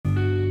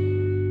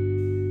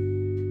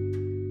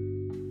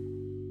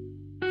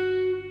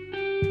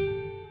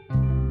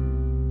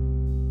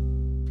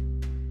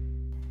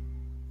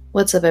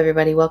What's up,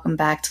 everybody? Welcome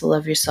back to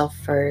Love Yourself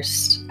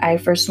First. I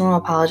first want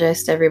to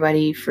apologize to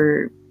everybody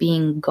for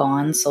being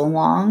gone so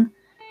long.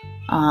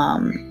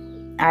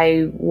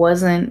 I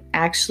wasn't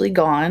actually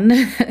gone.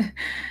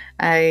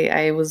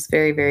 I was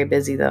very, very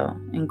busy, though.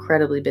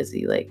 Incredibly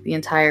busy. Like, the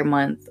entire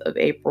month of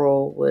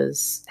April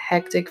was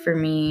hectic for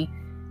me.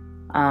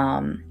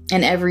 And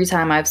every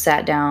time I've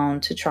sat down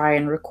to try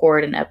and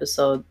record an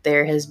episode,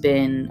 there has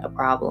been a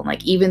problem.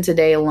 Like, even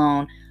today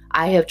alone,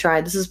 I have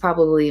tried, this is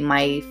probably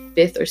my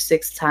 5th or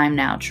 6th time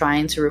now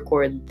trying to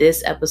record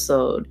this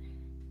episode,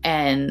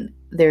 and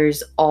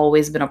there's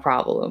always been a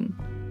problem.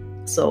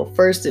 So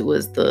first it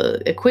was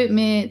the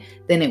equipment,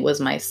 then it was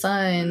my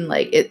son.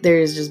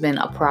 There's just been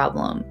a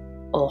problem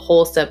a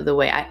whole step of the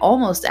way. I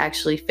almost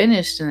actually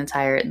finished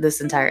this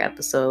entire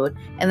episode,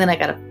 and then I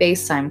got a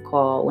FaceTime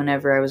call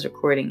whenever I was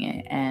recording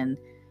it, and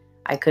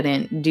I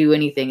couldn't do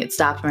anything. It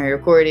stopped my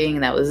recording,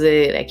 and that was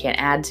it. I can't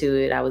add to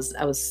it. I was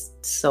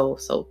so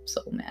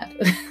mad.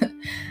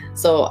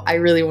 So I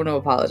really want to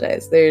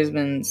apologize. There's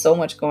been so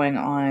much going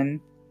on.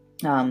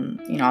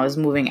 I was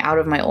moving out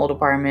of my old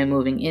apartment,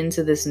 moving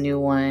into this new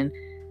one.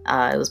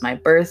 It was my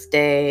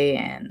birthday,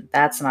 and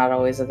that's not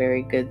always a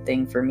very good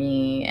thing for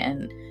me.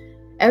 And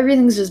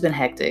everything's just been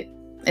hectic.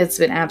 It's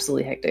been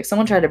absolutely hectic.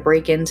 Someone tried to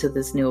break into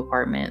this new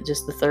apartment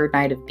just the 3rd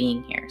night of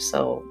being here.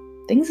 So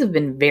things have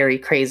been very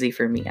crazy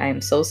for me. I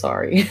am so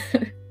sorry.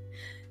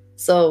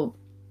 So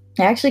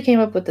I actually came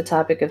up with the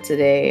topic of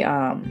today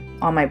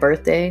on my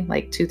birthday,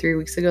 like 2-3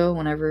 weeks ago,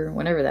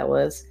 whenever that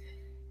was.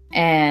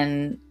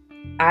 And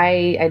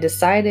I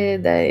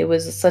decided that it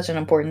was such an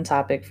important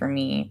topic for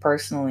me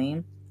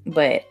personally,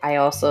 but I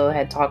also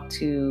had talked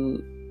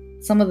to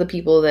some of the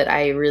people that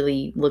I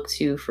really look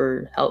to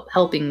for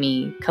helping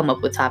me come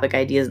up with topic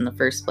ideas in the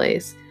first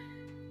place.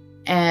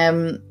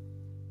 And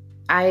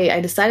I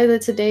decided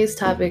that today's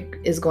topic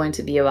is going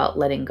to be about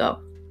letting go.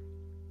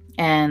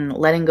 And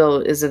letting go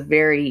is a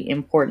very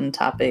important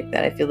topic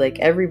that I feel like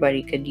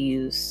everybody could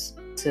use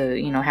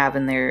to, have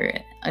in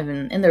their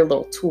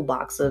little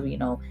toolbox of,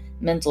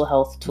 mental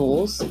health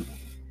tools.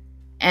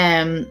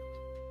 And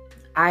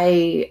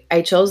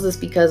I chose this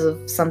because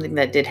of something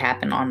that did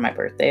happen on my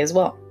birthday as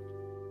well.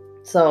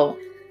 So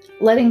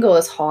letting go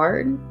is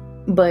hard,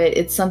 but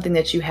it's something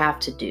that you have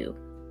to do.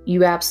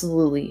 You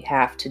absolutely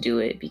have to do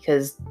it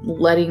because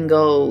letting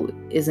go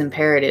is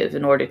imperative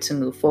in order to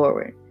move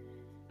forward.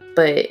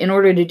 But in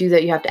order to do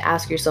that, you have to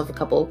ask yourself a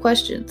couple of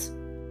questions.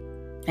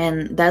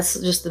 And that's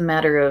just a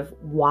matter of,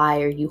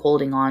 why are you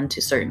holding on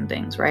to certain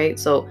things, right?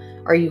 So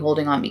are you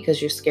holding on because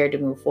you're scared to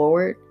move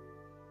forward?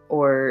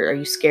 Or are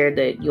you scared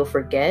that you'll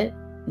forget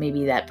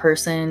maybe that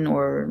person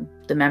or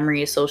the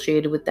memory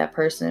associated with that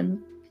person?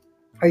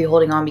 Are you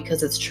holding on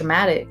because it's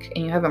traumatic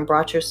and you haven't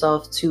brought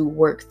yourself to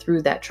work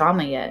through that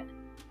trauma yet?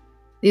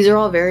 These are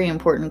all very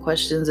important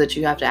questions that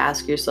you have to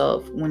ask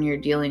yourself when you're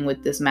dealing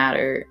with this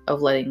matter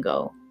of letting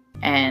go.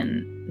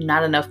 And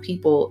not enough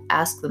people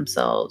ask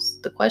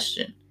themselves the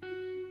question,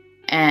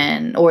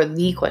 or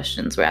the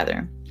questions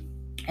rather.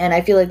 And I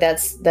feel like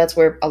that's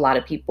where a lot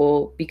of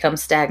people become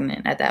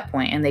stagnant at that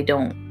point, and they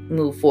don't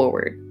move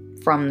forward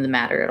from the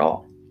matter at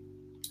all.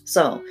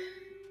 So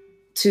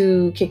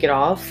to kick it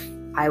off,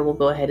 I will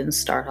go ahead and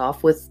start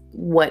off with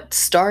what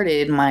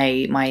started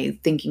my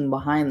thinking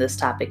behind this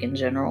topic in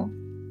general.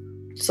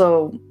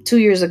 So 2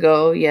 years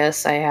ago,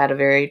 yes, I had a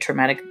very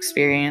traumatic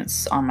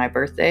experience on my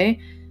birthday.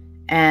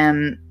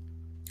 And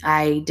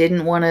I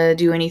didn't want to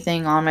do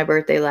anything on my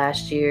birthday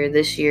last year.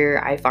 This year,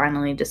 I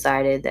finally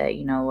decided that,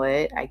 you know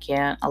what, I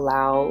can't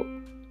allow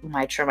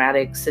my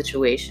traumatic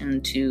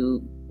situation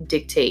to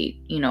dictate,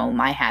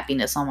 my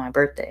happiness on my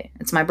birthday.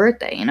 It's my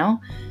birthday,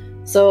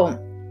 So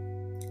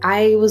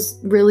I was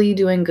really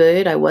doing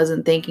good. I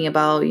wasn't thinking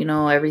about,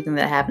 everything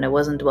that happened. I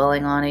wasn't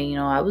dwelling on it.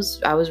 I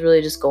was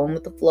really just going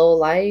with the flow of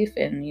life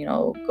and,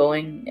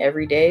 going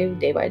every day,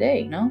 day by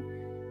day,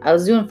 I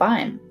was doing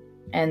fine.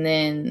 And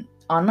then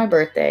on my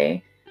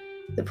birthday,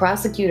 the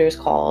prosecutors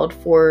called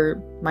for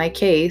my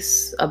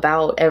case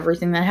about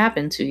everything that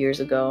happened 2 years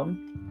ago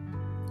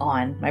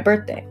on my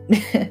birthday.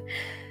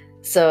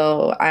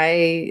 So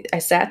I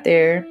sat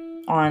there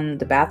on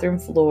the bathroom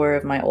floor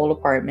of my old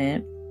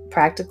apartment,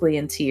 practically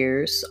in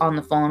tears, on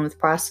the phone with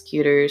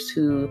prosecutors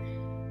who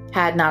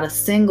had not a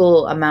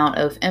single amount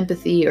of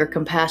empathy or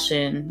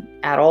compassion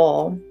at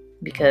all,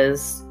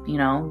 because,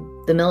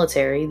 the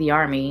military, the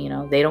army,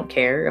 they don't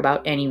care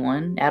about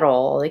anyone at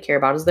all. All they care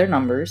about is their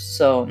numbers.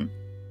 So,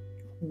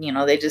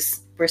 they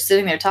just were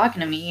sitting there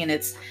talking to me, and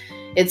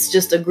it's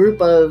just a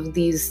group of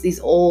these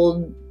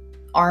old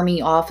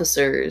army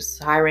officers,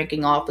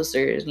 high-ranking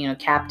officers,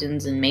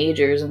 captains and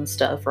majors and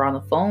stuff are on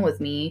the phone with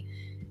me,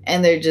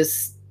 and they're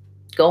just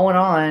going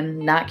on,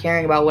 not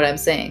caring about what I'm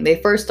saying.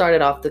 They first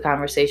started off the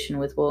conversation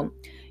with, well,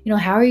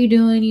 how are you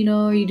doing?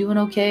 Are you doing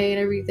okay and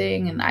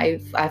everything? And I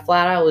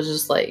flat out was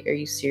just like, are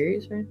you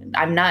serious?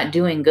 I'm not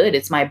doing good.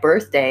 It's my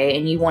birthday,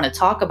 and you want to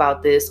talk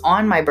about this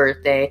on my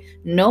birthday,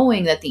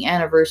 knowing that the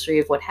anniversary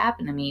of what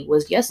happened to me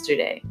was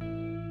yesterday.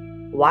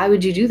 Why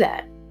would you do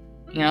that?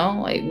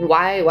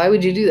 Why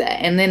would you do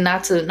that? And then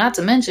not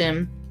to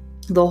mention,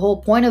 The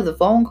whole point of the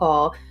phone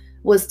call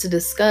was to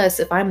discuss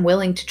if I'm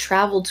willing to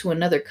travel to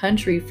another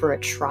country for a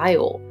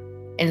trial.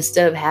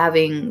 Instead of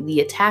having the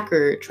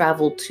attacker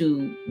travel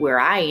to where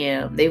I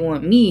am, they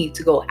want me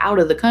to go out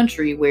of the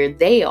country where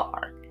they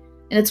are.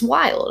 And it's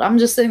wild. I'm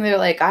just sitting there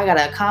like, I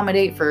gotta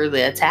accommodate for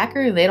the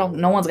attacker and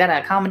no one's gotta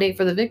accommodate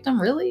for the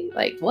victim. Really?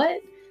 Like, what?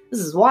 This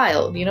is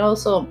wild,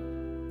 So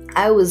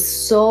I was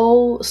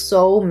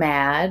so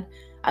mad.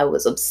 I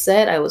was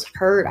upset. I was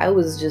hurt. I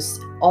was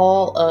just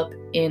all up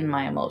in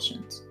my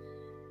emotions.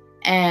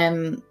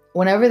 And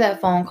whenever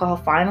that phone call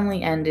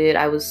finally ended,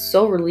 I was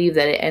so relieved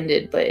that it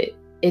ended, but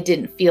it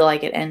didn't feel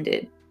like it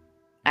ended.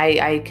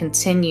 I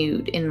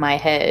continued in my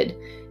head,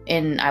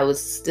 and I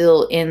was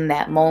still in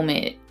that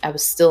moment. I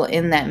was still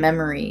in that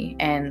memory,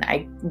 and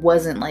I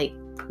wasn't like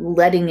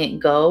letting it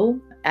go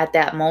at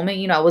that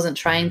moment. I wasn't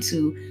trying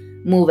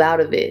to move out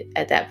of it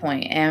at that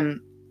point.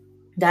 And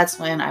that's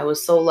when I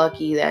was so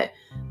lucky that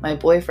my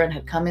boyfriend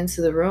had come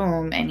into the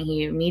room, and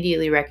he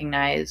immediately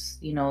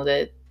recognized,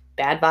 that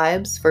bad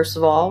vibes, first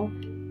of all.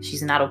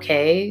 She's not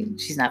okay.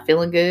 She's not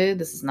feeling good.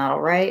 This is not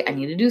all right. I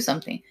need to do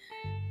something.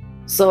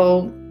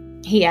 So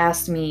he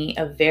asked me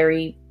a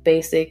very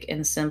basic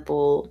and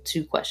simple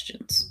 2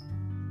 questions.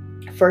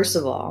 First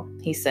of all,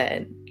 he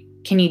said,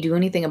 "Can you do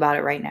anything about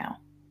it right now?"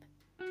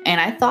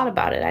 And I thought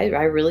about it.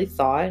 I really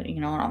thought,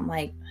 and I'm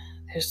like,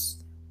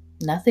 there's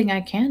nothing I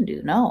can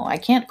do. No, I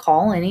can't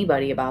call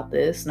anybody about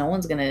this. No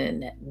one's going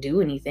to do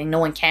anything. No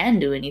one can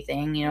do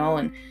anything,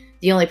 and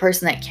the only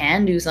person that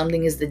can do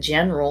something is the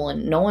general,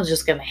 and no one's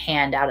just going to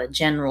hand out a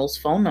general's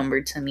phone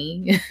number to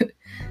me,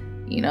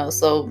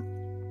 so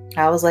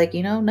I was like,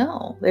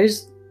 no,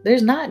 there's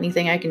not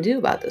anything I can do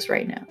about this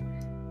right now.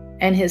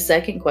 And his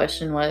second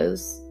question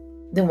was,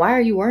 then why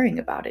are you worrying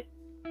about it?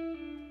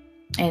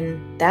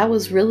 And that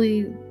was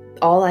really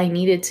all I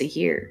needed to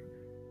hear.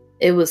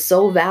 It was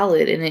so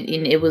valid, and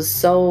it was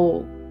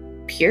so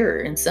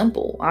pure and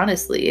simple.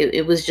 Honestly,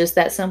 it was just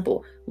that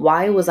simple.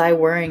 Why was I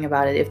worrying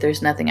about it if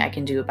there's nothing I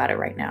can do about it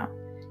right now?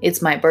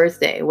 It's my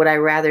birthday. Would I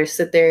rather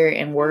sit there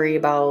and worry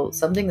about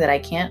something that I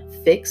can't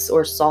fix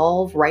or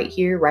solve right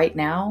here, right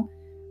now,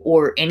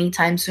 or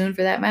anytime soon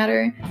for that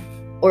matter?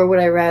 Or would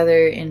I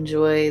rather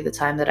enjoy the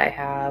time that I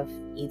have,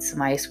 eat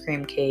some ice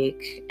cream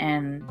cake,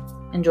 and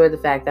enjoy the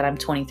fact that I'm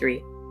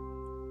 23?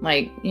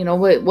 Like,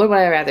 what would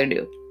I rather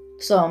do?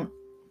 So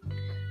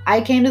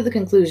I came to the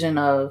conclusion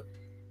of,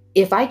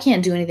 if I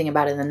can't do anything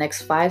about it in the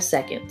next 5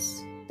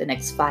 seconds, the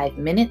next 5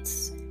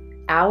 minutes,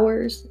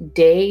 hours,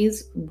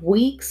 days,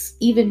 weeks,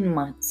 even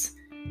months,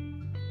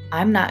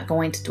 I'm not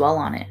going to dwell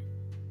on it,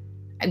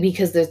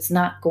 because it's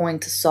not going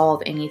to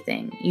solve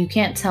anything. You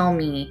can't tell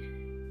me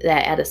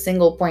that at a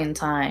single point in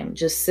time,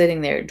 just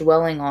sitting there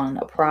dwelling on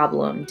a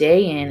problem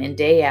day in and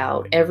day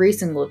out, every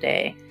single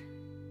day,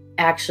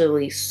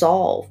 actually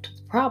solved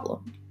the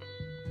problem.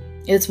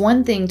 It's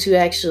one thing to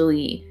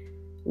actually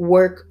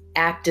work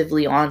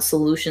actively on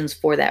solutions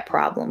for that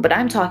problem, but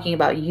I'm talking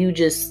about you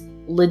just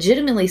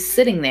legitimately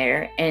sitting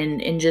there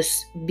and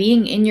just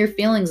being in your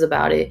feelings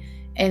about it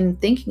and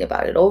thinking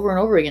about it over and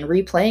over again,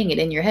 replaying it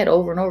in your head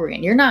over and over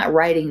again. You're not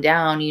writing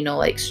down,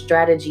 like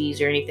strategies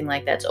or anything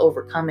like that to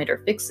overcome it or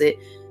fix it.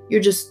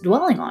 You're just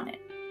dwelling on it.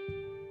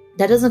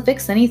 That doesn't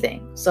fix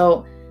anything.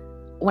 So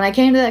when I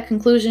came to that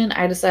conclusion,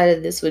 I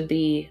decided this would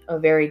be a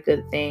very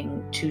good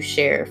thing to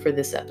share for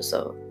this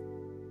episode.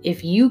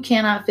 If you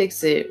cannot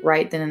fix it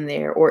right then and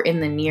there or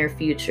in the near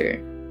future,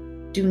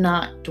 do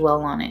not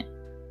dwell on it.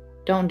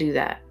 Don't do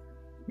that.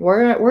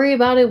 Worry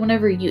about it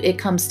whenever it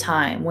comes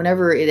time,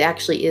 whenever it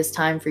actually is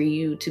time for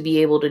you to be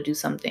able to do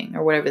something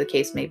or whatever the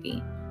case may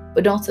be.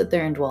 But don't sit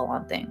there and dwell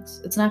on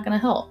things. It's not going to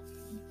help.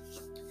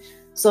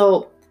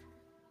 So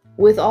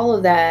with all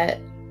of that,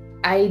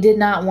 I did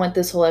not want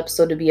this whole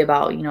episode to be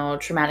about,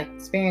 traumatic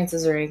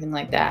experiences or anything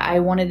like that. I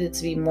wanted it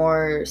to be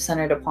more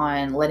centered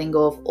upon letting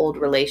go of old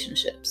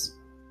relationships.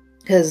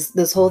 Because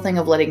this whole thing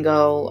of letting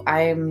go,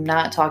 I'm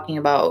not talking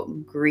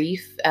about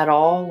grief at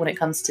all when it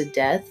comes to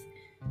death,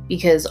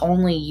 because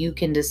only you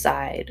can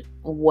decide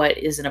what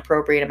is an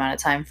appropriate amount of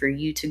time for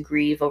you to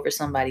grieve over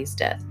somebody's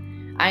death.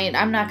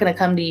 I'm not going to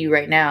come to you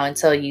right now and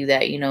tell you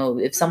that,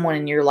 if someone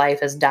in your life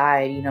has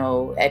died,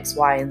 X,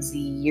 Y, and Z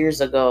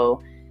years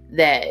ago,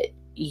 that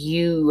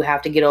you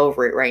have to get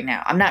over it right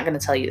now. I'm not going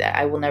to tell you that.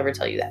 I will never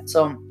tell you that.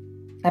 So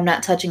I'm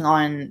not touching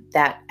on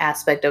that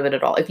aspect of it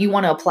at all. If you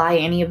want to apply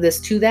any of this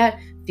to that,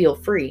 feel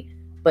free,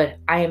 but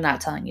I am not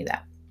telling you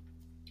that.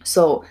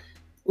 So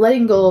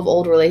letting go of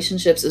old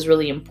relationships is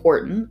really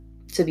important,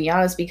 to be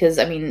honest, because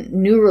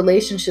new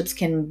relationships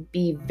can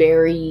be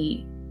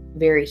very,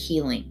 very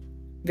healing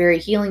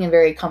and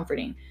very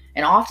comforting.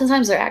 And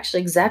oftentimes they're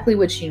actually exactly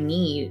what you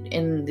need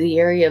in the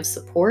area of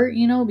support,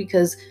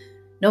 because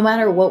no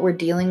matter what we're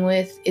dealing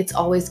with, it's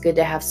always good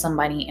to have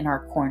somebody in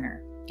our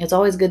corner. It's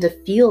always good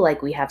to feel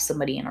like we have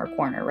somebody in our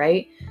corner,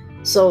 right?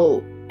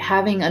 So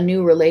having a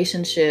new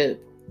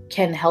relationship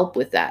can help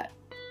with that.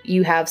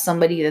 You have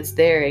somebody that's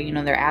there,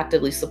 they're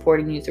actively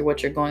supporting you through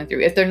what you're going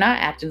through. If they're not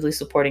actively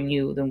supporting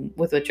you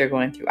with what you're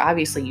going through,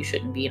 obviously you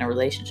shouldn't be in a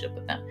relationship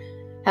with them.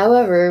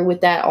 However,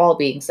 with that all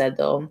being said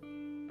though,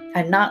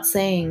 I'm not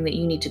saying that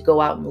you need to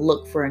go out and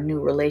look for a new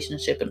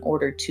relationship in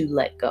order to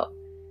let go.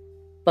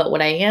 But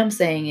what I am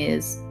saying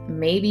is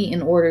maybe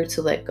in order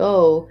to let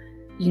go,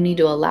 you need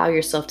to allow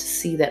yourself to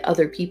see that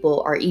other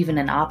people are even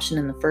an option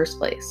in the first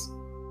place.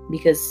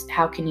 Because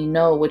how can you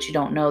know what you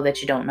don't know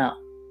that you don't know?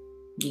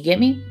 You get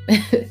me?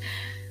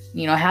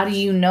 How do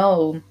you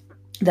know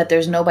that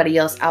there's nobody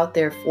else out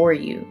there for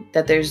you,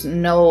 that there's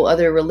no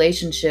other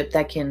relationship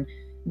that can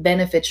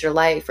benefit your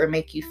life or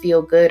make you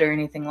feel good or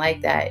anything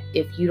like that,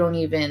 if you don't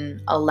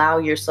even allow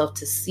yourself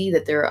to see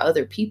that there are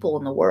other people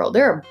in the world?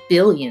 There are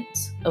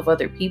billions of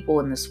other people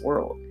in this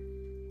world.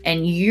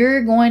 And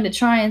you're going to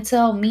try and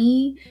tell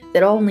me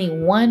that only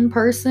one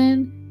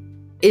person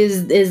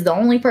is the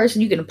only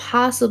person you can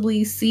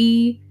possibly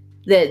see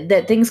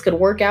that things could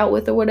work out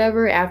with or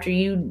whatever after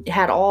you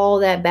had all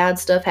that bad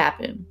stuff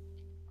happen?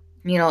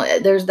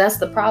 That's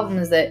the problem,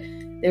 is that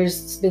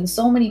there's been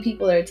so many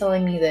people that are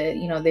telling me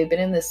that, they've been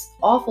in this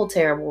awful,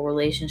 terrible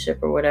relationship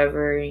or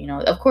whatever.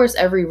 Of course,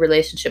 every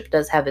relationship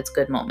does have its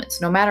good moments.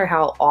 No matter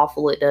how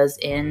awful it does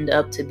end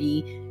up to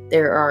be,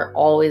 there are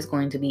always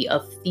going to be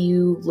a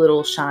few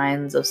little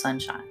shines of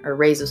sunshine or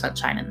rays of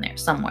sunshine in there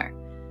somewhere.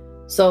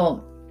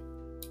 So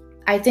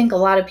I think a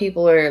lot of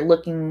people are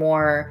looking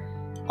more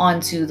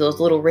onto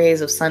those little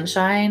rays of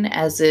sunshine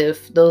as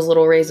if those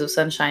little rays of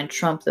sunshine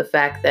trump the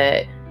fact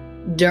that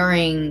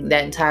during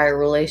that entire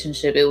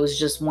relationship, it was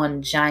just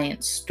one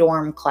giant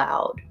storm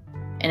cloud.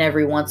 And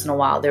every once in a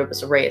while, there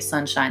was a ray of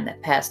sunshine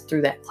that passed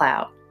through that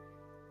cloud.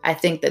 I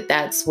think that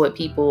that's what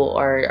people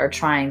are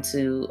trying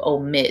to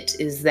omit,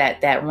 is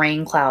that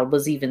rain cloud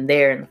was even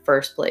there in the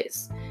first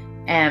place.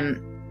 And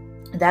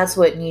that's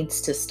what needs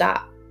to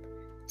stop.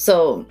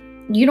 So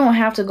you don't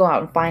have to go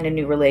out and find a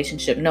new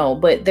relationship. No,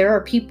 but there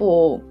are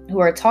people who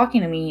are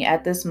talking to me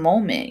at this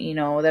moment,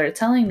 that are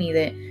telling me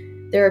that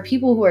there are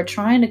people who are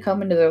trying to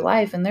come into their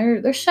life and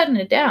they're shutting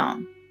it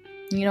down.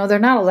 They're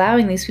not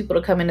allowing these people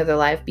to come into their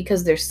life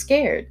because they're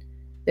scared.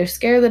 They're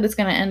scared that it's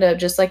going to end up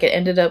just like it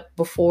ended up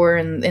before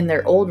in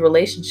their old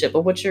relationship.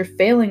 But what you're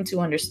failing to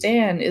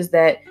understand is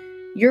that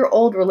your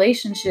old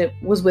relationship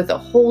was with a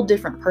whole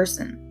different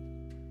person.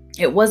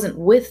 It wasn't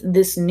with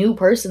this new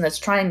person that's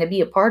trying to be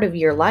a part of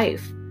your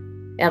life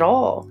at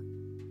all.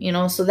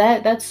 So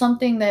that's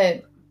something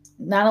that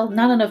not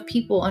enough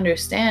people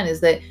understand,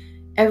 is that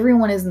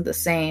everyone isn't the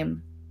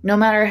same. No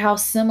matter how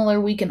similar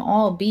we can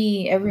all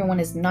be, everyone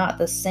is not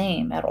the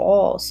same at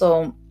all.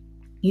 So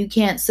you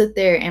can't sit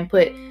there and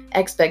put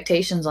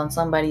expectations on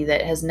somebody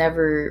that has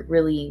never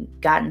really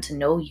gotten to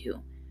know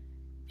you,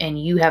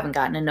 and you haven't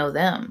gotten to know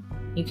them.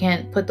 You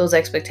can't put those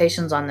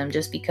expectations on them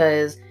just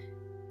because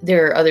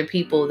there are other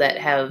people that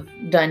have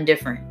done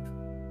different.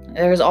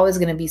 There's always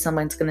going to be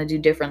someone that's going to do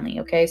differently,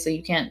 okay? So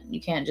you can't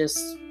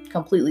just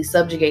completely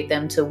subjugate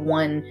them to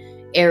one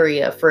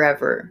area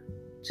forever.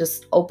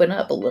 Just open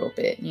up a little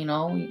bit,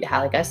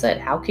 like I said,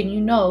 how can you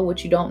know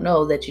what you don't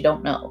know that you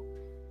don't know?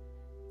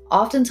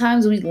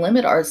 Oftentimes we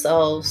limit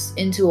ourselves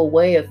into a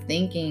way of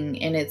thinking,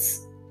 and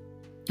it's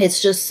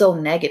just so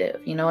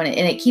negative, and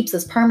it keeps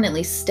us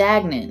permanently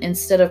stagnant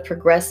instead of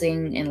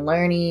progressing and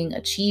learning,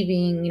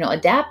 achieving,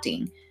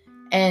 adapting.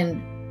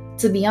 And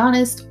to be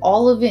honest,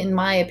 all of it, in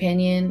my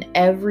opinion,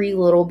 every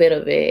little bit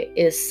of it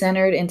is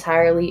centered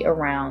entirely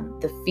around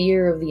the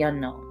fear of the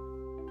unknown.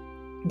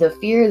 The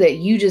fear that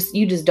you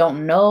just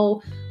don't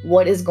know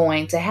what is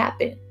going to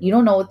happen. You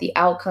don't know what the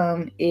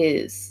outcome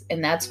is,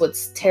 and that's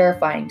what's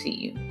terrifying to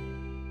you.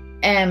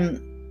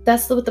 And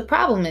that's what the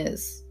problem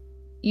is.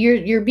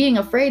 You're being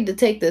afraid to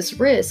take this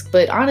risk,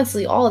 but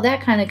honestly, all of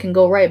that kind of can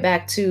go right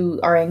back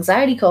to our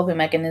anxiety coping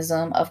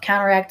mechanism of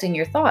counteracting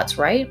your thoughts,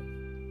 right?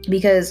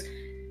 Because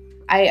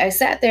I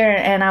sat there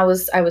and I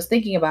was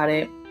thinking about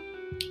it,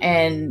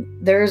 and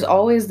there's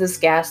always this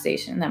gas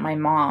station that my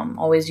mom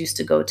always used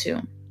to go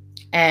to.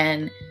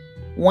 And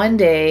one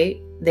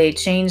day they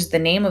changed the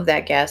name of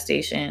that gas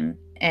station,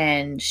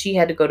 and she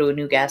had to go to a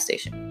new gas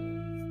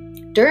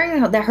station.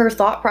 During her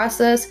thought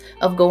process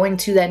of going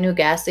to that new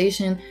gas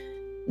station,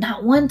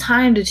 not one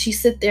time did she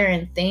sit there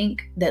and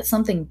think that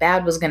something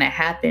bad was going to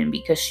happen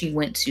because she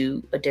went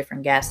to a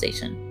different gas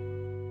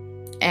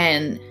station.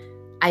 And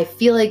I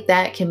feel like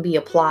that can be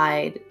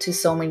applied to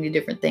so many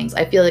different things.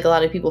 I feel like a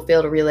lot of people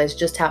fail to realize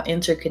just how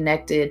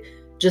interconnected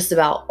just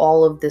about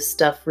all of this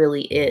stuff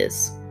really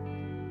is.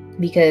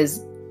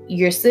 Because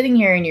you're sitting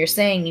here and you're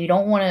saying you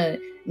don't want to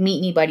meet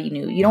anybody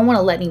new. You don't want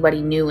to let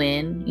anybody new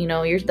in.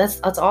 That's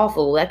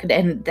awful. That could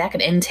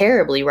end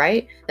terribly,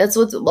 right? That's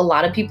what a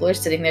lot of people are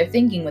sitting there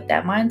thinking with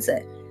that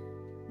mindset.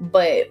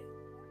 But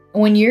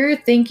when you're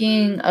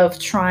thinking of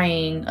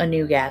trying a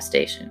new gas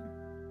station,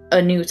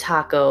 a new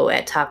taco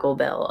at Taco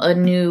Bell, a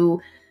new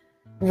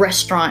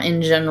restaurant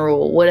in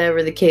general,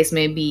 whatever the case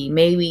may be,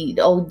 maybe,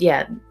 oh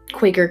yeah,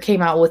 Quaker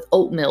came out with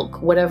oat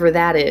milk, whatever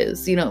that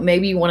is,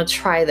 maybe you want to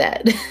try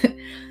that.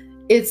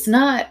 It's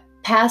not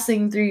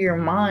passing through your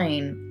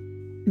mind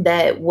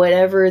that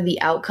whatever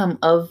the outcome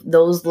of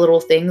those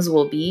little things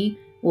will be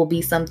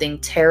something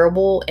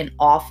terrible and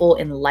awful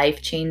and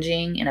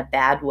life-changing in a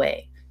bad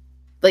way.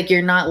 Like,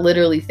 you're not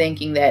literally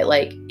thinking that,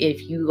 like,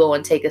 if you go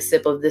and take a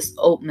sip of this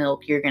oat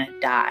milk, you're going to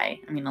die.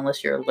 I mean,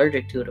 unless you're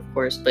allergic to it, of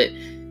course, but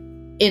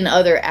in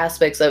other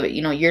aspects of it,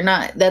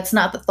 that's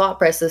not the thought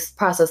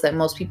process that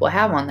most people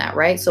have on that,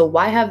 right? So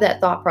why have that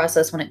thought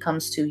process when it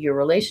comes to your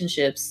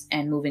relationships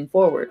and moving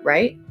forward,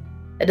 right?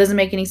 It doesn't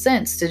make any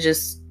sense to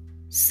just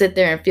sit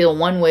there and feel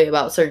one way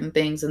about certain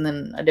things and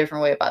then a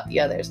different way about the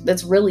others.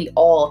 That's really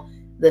all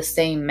the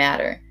same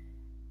matter.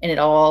 And it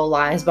all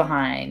lies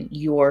behind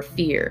your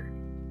fear.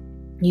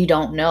 You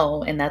don't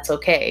know, and that's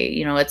okay.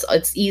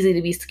 It's easy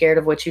to be scared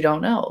of what you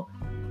don't know,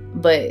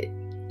 but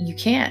you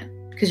can't,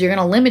 because you're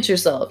going to limit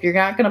yourself. You're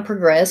not going to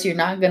progress. You're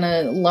not going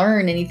to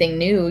learn anything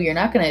new. You're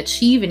not going to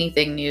achieve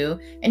anything new,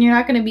 and you're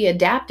not going to be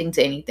adapting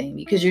to anything,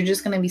 because you're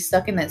just going to be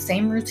stuck in that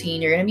same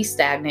routine. You're going to be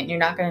stagnant. You're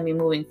not going to be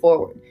moving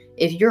forward.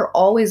 If you're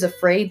always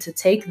afraid to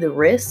take the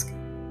risk,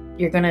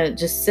 you're going to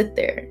just sit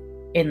there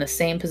in the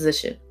same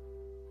position.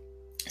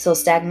 So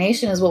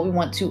stagnation is what we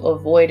want to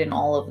avoid in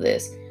all of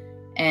this.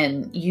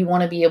 And you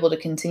want to be able to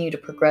continue to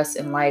progress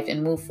in life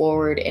and move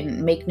forward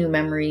and make new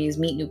memories,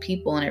 meet new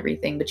people and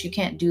everything. But you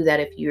can't do that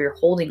if you're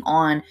holding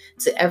on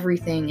to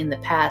everything in the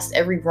past,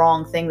 every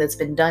wrong thing that's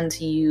been done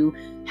to you,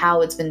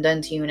 how it's been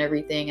done to you and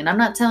everything. And I'm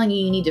not telling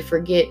you need to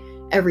forget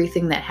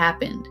everything that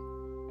happened,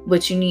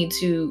 but you need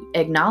to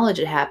acknowledge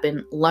it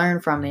happened,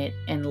 learn from it,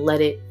 and let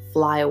it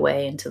fly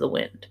away into the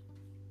wind.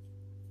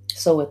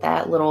 So with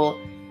that little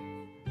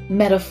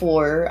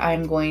metaphor,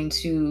 I'm going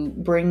to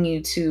bring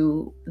you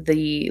to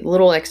the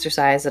little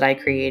exercise that I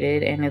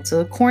created, and it's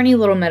a corny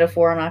little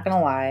metaphor. I'm not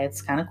gonna lie,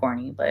 it's kind of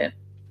corny, but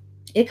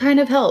it kind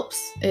of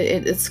helps.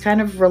 It's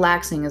kind of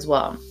relaxing as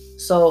well.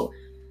 So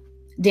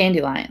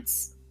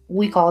dandelions,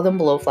 we call them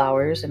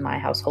blowflowers in my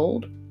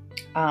household,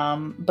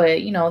 but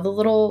the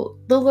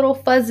little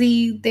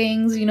fuzzy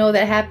things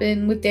that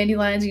happen with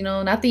dandelions,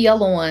 not the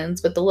yellow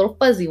ones, but the little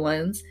fuzzy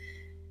ones.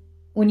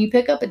 When you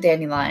pick up a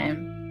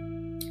dandelion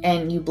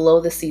and you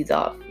blow the seeds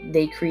off,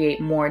 they create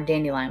more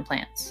dandelion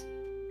plants,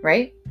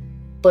 right?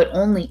 But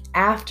only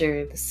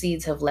after the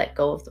seeds have let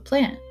go of the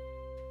plant.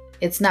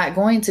 It's not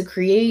going to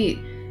create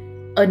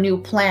a new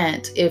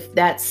plant if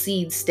that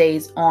seed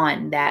stays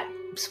on that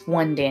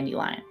one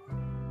dandelion,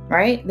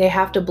 right? They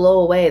have to blow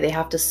away. They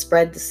have to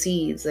spread the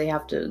seeds. They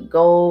have to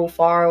go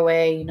far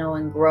away,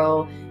 and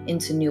grow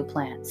into new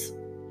plants.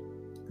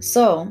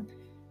 So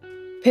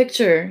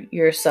picture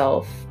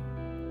yourself,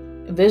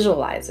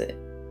 visualize it,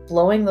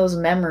 blowing those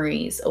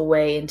memories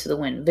away into the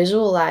wind.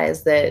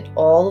 Visualize that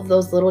all of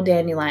those little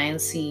dandelion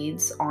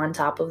seeds on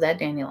top of that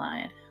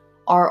dandelion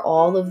are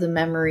all of the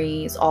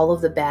memories, all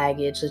of the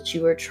baggage that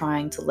you are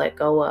trying to let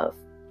go of,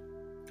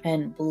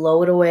 and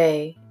blow it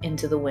away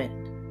into the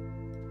wind.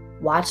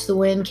 Watch the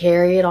wind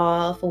carry it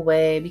off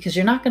away, because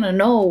you're not going to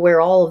know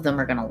where all of them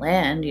are going to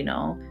land,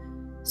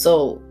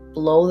 So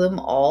blow them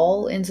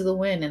all into the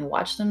wind and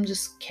watch them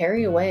just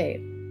carry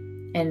away.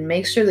 And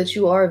make sure that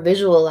you are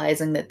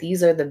visualizing that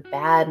these are the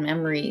bad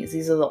memories.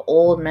 These are the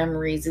old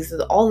memories. These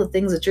are all the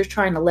things that you're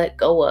trying to let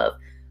go of,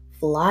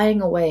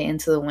 flying away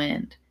into the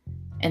wind.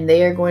 And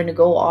they are going to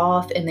go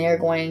off, and they are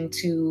going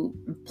to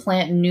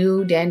plant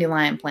new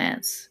dandelion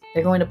plants.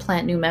 They're going to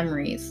plant new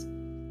memories.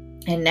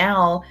 And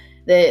now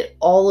that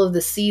all of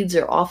the seeds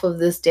are off of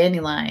this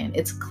dandelion,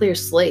 it's a clear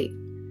slate.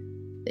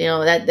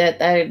 That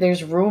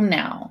there's room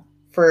now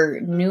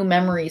for new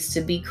memories to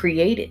be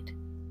created.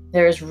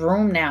 There's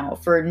room now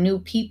for new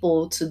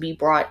people to be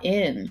brought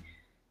in.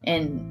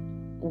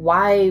 And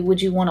why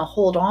would you want to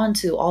hold on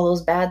to all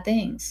those bad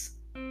things?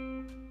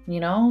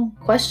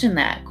 Question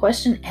that.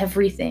 Question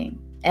everything.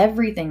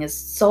 Everything is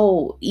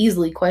so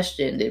easily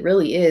questioned. It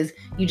really is.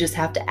 You just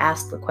have to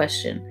ask the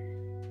question.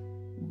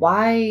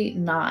 Why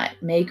not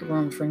make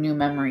room for new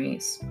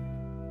memories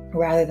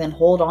rather than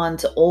hold on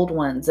to old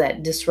ones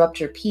that disrupt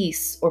your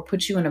peace or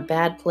put you in a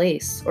bad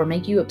place or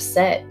make you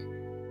upset?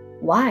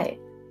 Why?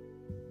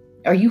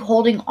 Are you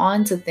holding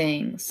on to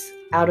things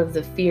out of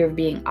the fear of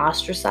being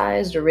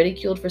ostracized or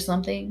ridiculed for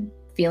something,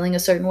 feeling a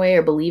certain way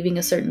or believing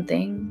a certain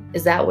thing?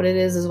 Is that what it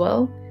is as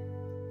well?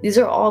 These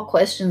are all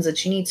questions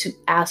that you need to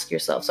ask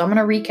yourself. So I'm going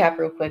to recap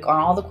real quick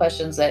on all the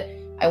questions that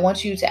I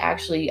want you to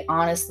actually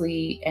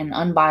honestly and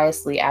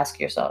unbiasedly ask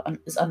yourself.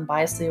 Is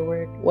unbiasedly a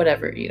word?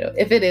 Whatever,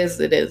 if it is,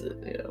 it is,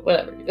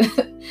 whatever.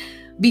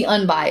 Be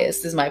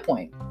unbiased is my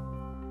point.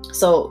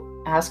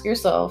 So ask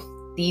yourself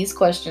these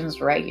questions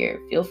right here.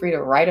 Feel free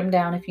to write them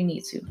down if you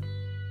need to.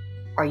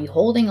 Are you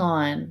holding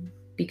on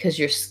because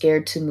you're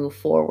scared to move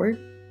forward?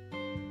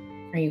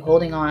 Are you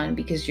holding on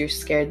because you're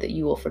scared that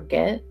you will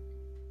forget?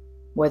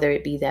 Whether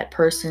it be that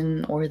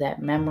person or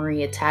that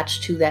memory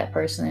attached to that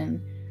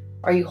person.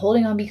 Are you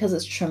holding on because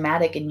it's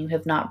traumatic and you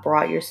have not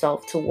brought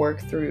yourself to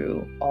work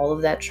through all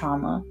of that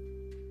trauma?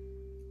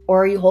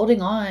 Or are you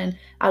holding on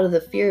out of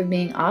the fear of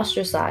being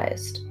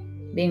ostracized,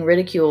 being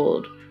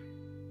ridiculed?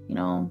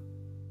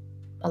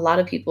 A lot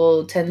of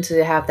people tend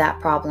to have that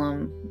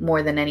problem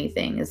more than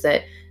anything, is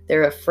that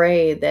they're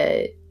afraid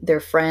that their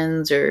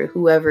friends or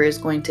whoever is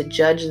going to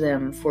judge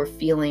them for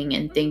feeling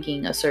and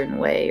thinking a certain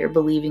way or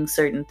believing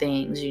certain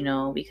things,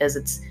 because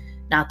it's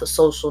not the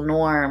social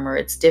norm, or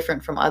it's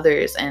different from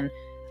others. And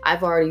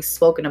I've already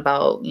spoken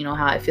about,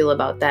 how I feel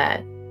about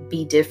that.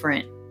 Be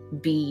different,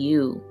 be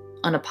you,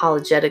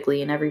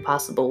 unapologetically in every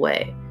possible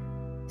way.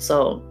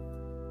 So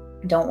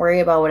don't worry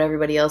about what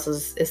everybody else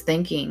is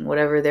thinking,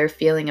 whatever they're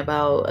feeling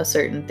about a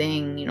certain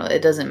thing.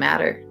 It doesn't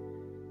matter.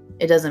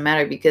 It doesn't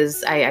matter,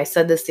 because I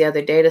said this the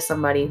other day to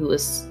somebody who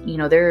was,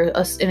 they're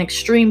an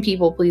extreme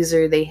people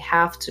pleaser. They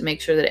have to make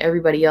sure that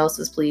everybody else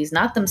is pleased,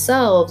 not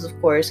themselves, of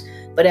course,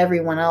 but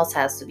everyone else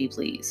has to be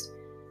pleased.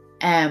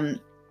 And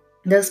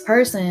this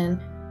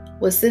person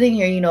was sitting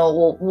here,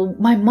 well,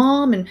 my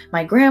mom and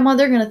my grandma,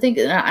 they're going to think,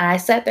 and I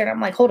sat there and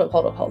I'm like, hold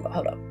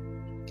up.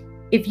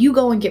 If you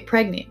go and get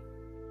pregnant,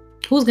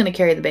 who's going to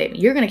carry the baby?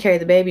 You're going to carry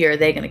the baby, or are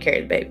they going to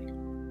carry the baby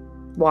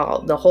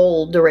while the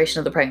whole duration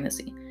of the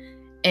pregnancy?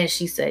 And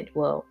she said,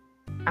 well,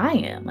 I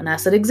am. And I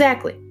said,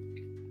 exactly.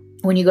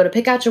 When you go to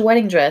pick out your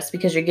wedding dress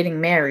because you're getting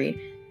married,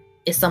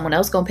 is someone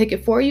else going to pick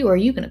it for you, or are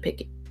you going to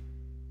pick it?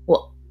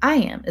 Well, I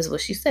am, is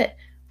what she said,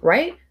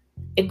 right?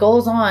 It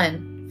goes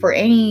on for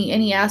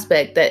any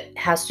aspect that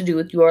has to do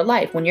with your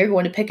life. When you're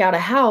going to pick out a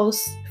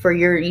house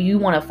you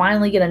want to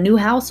finally get a new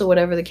house, or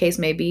whatever the case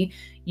may be,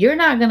 you're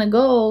not going to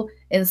go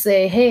and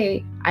say,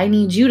 hey, I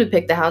need you to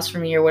pick the house for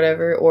me, or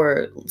whatever.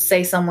 Or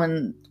say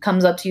someone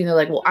comes up to you and they're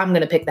like, well, I'm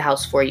going to pick the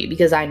house for you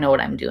because I know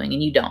what I'm doing,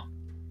 and you don't.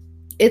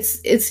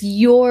 It's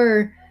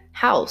your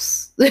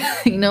house,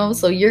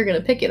 so you're going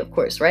to pick it, of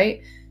course,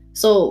 right?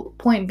 So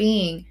point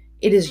being,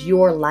 it is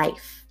your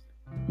life.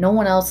 No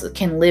one else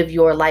can live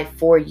your life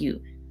for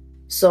you.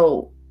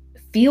 So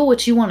feel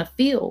what you want to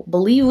feel,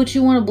 believe what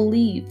you want to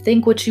believe,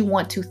 think what you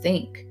want to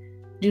think.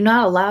 Do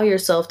not allow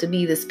yourself to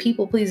be this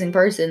people-pleasing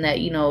person that,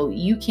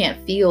 you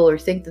can't feel or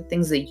think the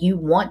things that you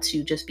want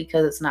to, just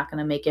because it's not going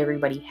to make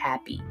everybody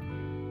happy.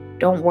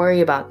 Don't worry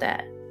about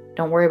that.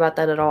 Don't worry about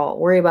that at all.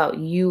 Worry about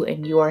you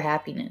and your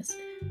happiness.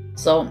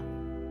 So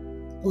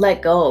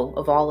let go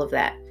of all of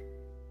that.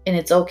 And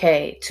it's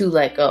okay to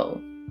let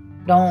go.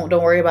 Don't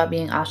worry about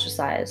being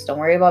ostracized. Don't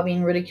worry about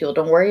being ridiculed.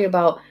 Don't worry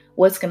about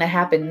what's going to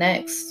happen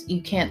next.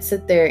 You can't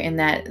sit there in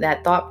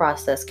that thought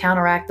process.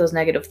 Counteract those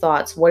negative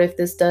thoughts. What if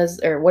this does,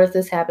 or what if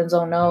this happens?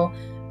 Oh no.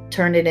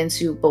 Turn it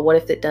into, but what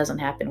if it doesn't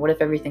happen? What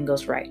if everything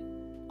goes right?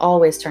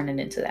 Always turn it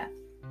into that.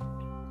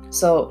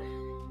 So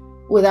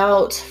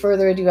without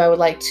further ado, I would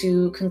like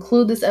to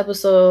conclude this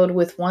episode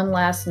with one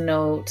last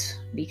note,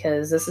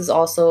 because this is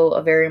also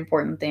a very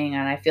important thing.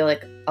 And I feel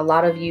like a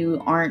lot of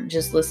you aren't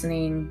just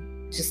listening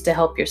just to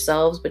help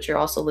yourselves, but you're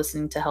also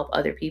listening to help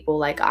other people,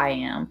 like I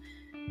am.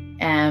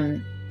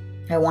 And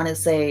I want to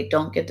say,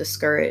 don't get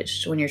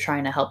discouraged when you're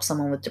trying to help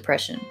someone with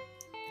depression.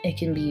 It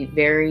can be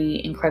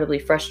very incredibly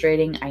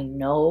frustrating, I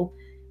know,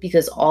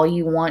 because all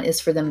you want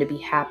is for them to be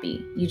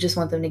happy. You just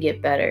want them to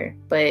get better.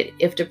 But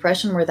if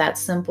depression were that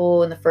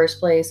simple in the first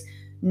place,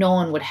 no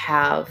one would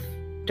have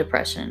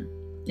depression.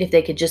 If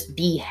they could just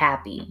be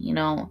happy,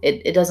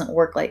 it doesn't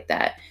work like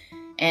that.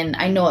 And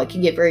I know it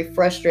can get very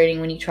frustrating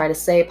when you try to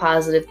say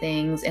positive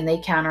things and they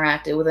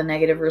counteract it with a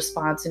negative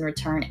response in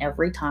return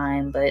every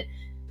time, but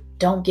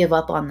don't give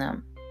up on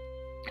them.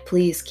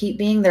 Please keep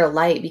being their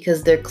light,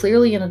 because they're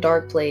clearly in a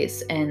dark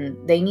place and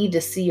they need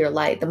to see your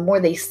light. The more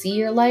they see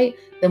your light,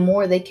 the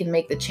more they can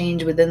make the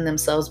change within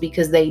themselves,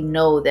 because they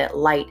know that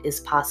light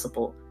is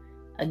possible.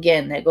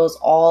 Again, that goes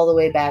all the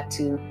way back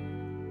to,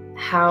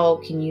 how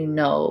can you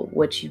know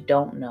what you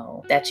don't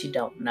know that you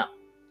don't know?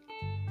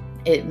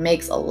 It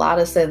makes a lot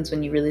of sense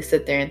when you really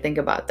sit there and think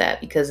about that,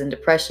 because in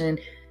depression,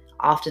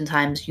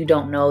 oftentimes you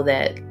don't know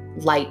that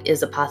light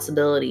is a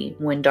possibility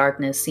when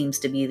darkness seems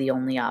to be the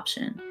only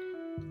option.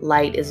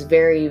 Light is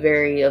very,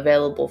 very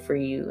available for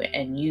you,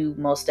 and you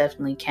most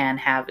definitely can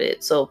have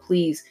it. So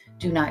please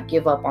do not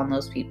give up on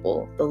those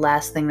people. The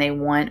last thing they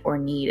want or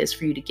need is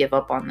for you to give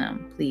up on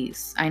them.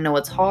 Please. I know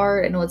it's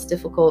hard. I know it's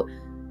difficult,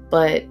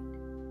 but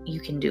you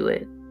can do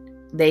it.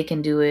 They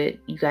can do it.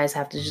 You guys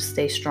have to just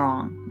stay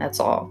strong. That's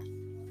all.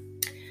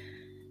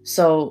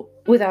 So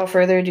without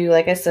further ado,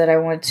 like I said, I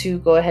want to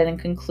go ahead and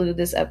conclude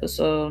this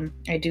episode.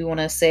 I do want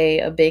to say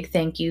a big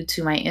thank you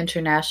to my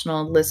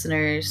international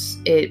listeners.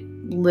 It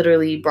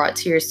literally brought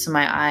tears to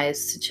my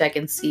eyes to check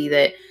and see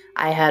that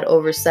I had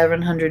over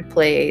 700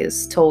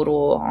 plays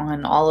total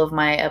on all of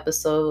my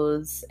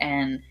episodes,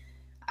 and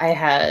I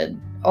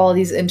had all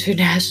these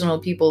international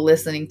people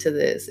listening to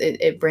this.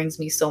 It brings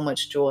me so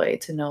much joy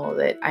to know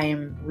that I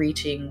am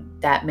reaching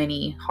that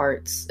many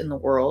hearts in the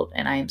world,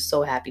 and I am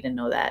so happy to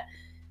know that.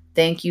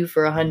 Thank you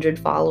for 100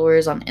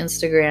 followers on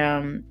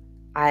Instagram.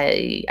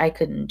 I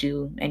couldn't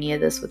do any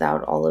of this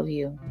without all of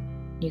you.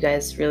 You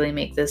guys really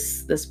make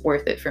this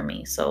worth it for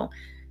me. So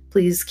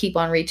please keep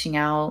on reaching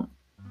out.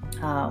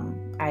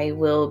 I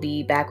will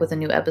be back with a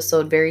new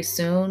episode very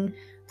soon.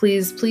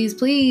 Please, please,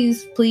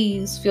 please,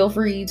 please feel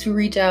free to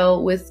reach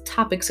out with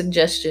topic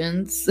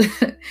suggestions.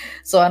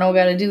 So I don't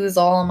got to do this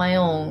all on my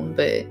own.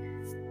 But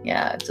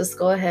yeah, just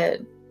go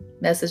ahead.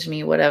 Message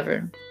me,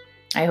 whatever.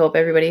 I hope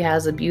everybody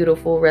has a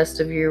beautiful rest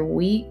of your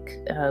week,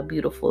 a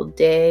beautiful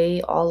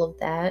day, all of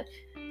that.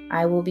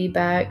 I will be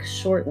back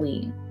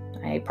shortly.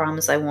 I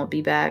promise I won't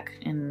be back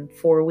in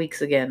 4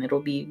 weeks again.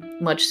 It'll be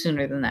much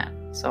sooner than that.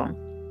 So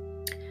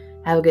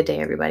have a good day,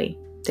 everybody.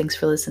 Thanks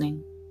for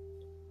listening.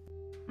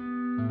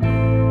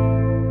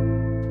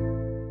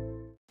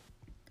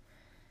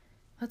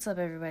 What's up,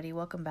 everybody?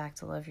 Welcome back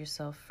to Love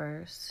Yourself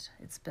First.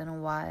 It's been a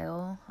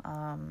while.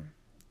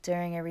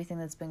 During everything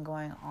that's been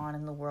going on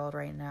in the world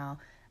right now,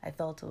 I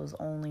felt it was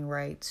only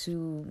right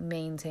to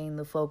maintain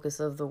the focus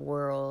of the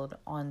world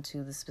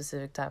onto the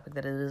specific topic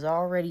that it is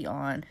already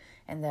on,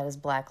 and that is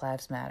Black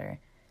Lives Matter.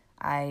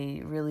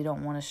 I really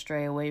don't want to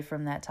stray away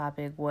from that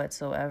topic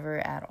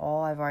whatsoever at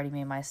all. I've already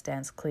made my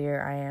stance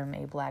clear. I am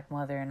a Black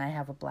mother and I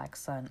have a Black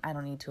son. I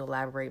don't need to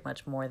elaborate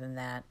much more than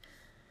that.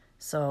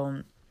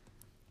 So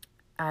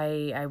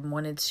I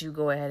wanted to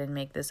go ahead and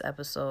make this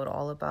episode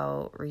all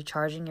about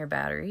recharging your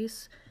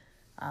batteries.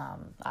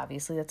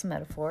 Obviously, that's a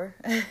metaphor.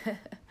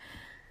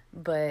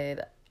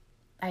 But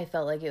I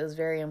felt like it was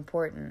very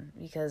important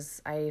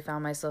because I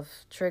found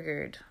myself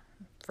triggered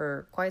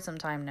for quite some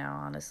time now,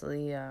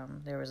 honestly.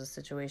 There was a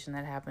situation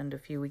that happened a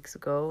few weeks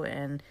ago,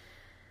 and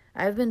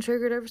I've been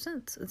triggered ever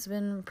since. It's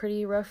been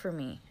pretty rough for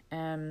me.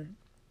 And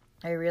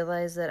I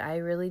realized that I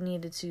really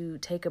needed to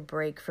take a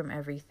break from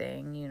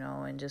everything,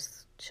 and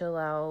just chill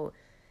out,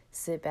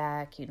 sit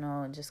back,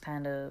 and just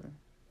kind of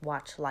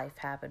watch life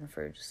happen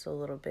for just a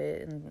little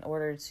bit in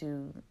order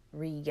to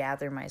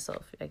regather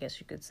myself, I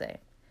guess you could say.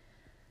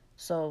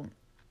 So,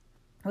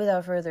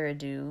 without further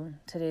ado,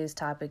 today's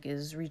topic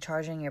is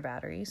recharging your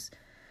batteries.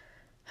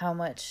 How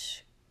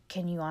much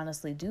can you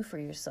honestly do for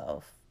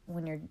yourself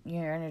when your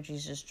energy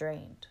is just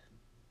drained?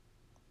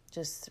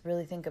 Just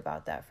really think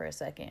about that for a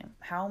second.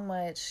 How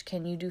much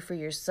can you do for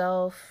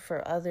yourself,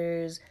 for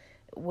others,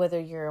 whether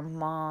you're a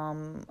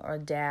mom or a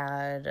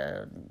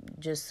dad,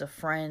 just a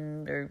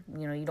friend, or,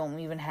 you don't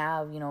even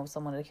have,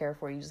 someone to care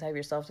for, you just have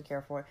yourself to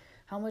care for.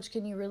 How much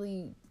can you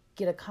really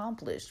get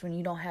accomplished when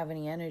you don't have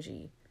any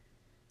energy?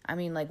 I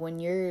mean, like when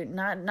you're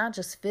not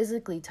just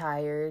physically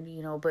tired,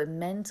 but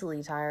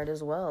mentally tired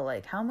as well.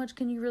 Like how much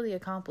can you really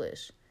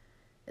accomplish?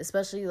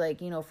 Especially like,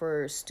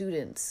 for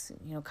students,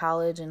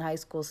 college and high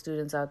school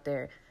students out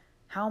there,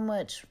 how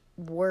much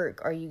work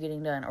are you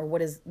getting done, or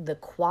what is the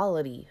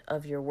quality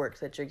of your work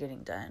that you're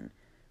getting done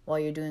while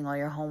you're doing all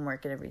your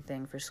homework and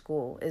everything for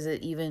school? Is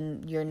it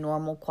even your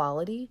normal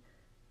quality?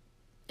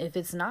 If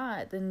it's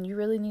not, then you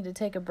really need to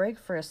take a break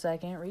for a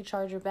second,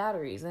 recharge your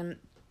batteries. And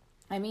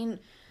I mean,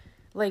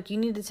 like, you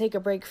need to take a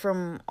break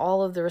from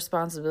all of the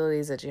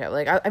responsibilities that you have.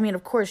 Like, I mean,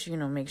 of course,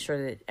 make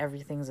sure that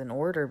everything's in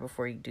order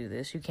before you do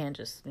this. You can't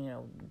just,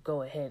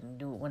 go ahead and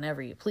do it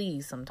whenever you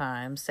please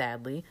sometimes,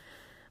 sadly.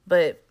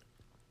 But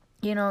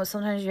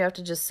sometimes you have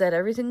to just set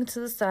everything to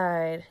the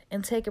side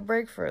and take a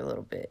break for a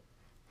little bit.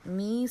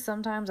 Me,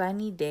 sometimes I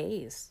need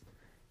days.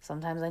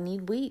 Sometimes I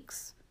need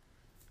weeks.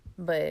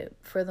 But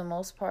for the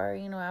most part,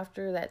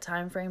 after that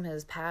time frame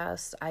has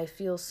passed, I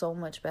feel so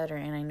much better.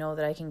 And I know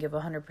that I can give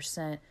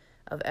 100%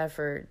 of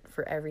effort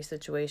for every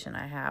situation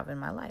I have in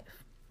my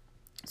life.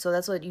 So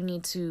that's what you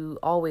need to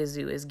always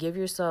do, is give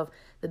yourself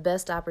the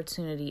best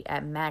opportunity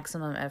at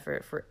maximum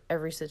effort for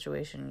every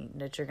situation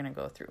that you're going to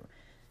go through.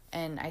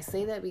 And I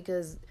say that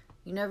because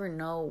you never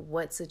know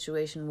what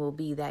situation will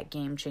be that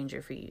game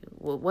changer for you.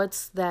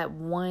 What's that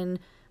one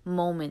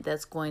moment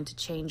that's going to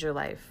change your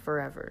life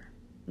forever?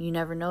 You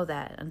never know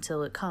that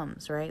until it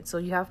comes, right? So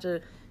you have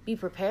to be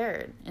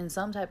prepared in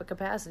some type of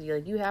capacity.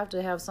 Like, you have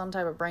to have some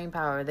type of brain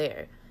power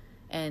there.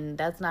 And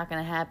that's not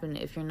going to happen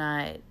if you're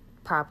not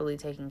properly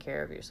taking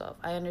care of yourself.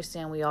 I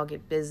understand we all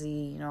get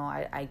busy.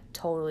 I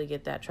totally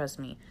get that. Trust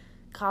me.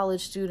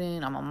 College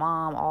student, I'm a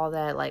mom, all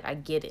that. Like, I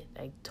get it.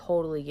 I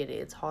totally get it.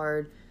 It's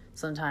hard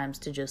sometimes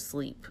to just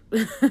sleep.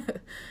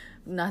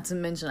 Not to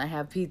mention I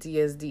have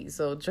PTSD.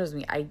 So trust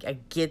me, I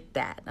get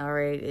that. All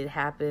right. It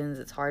happens.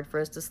 It's hard for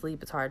us to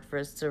sleep. It's hard for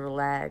us to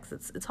relax.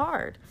 It's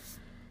hard.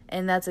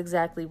 And that's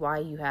exactly why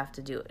you have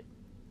to do it.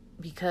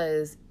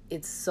 Because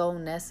it's so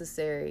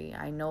necessary.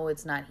 I know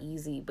it's not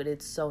easy, but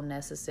it's so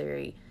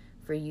necessary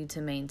for you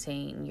to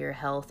maintain your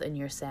health and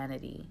your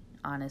sanity.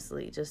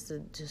 Honestly, just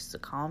to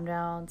calm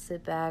down,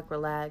 sit back,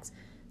 relax,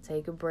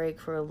 take a break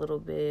for a little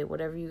bit,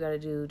 whatever you got to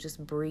do,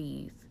 just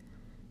breathe.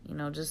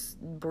 Just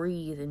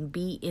breathe and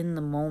be in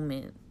the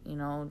moment.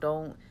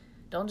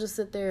 Don't just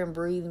sit there and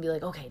breathe and be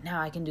like, okay,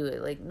 now I can do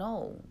it. Like,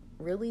 no,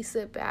 really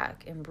sit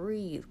back and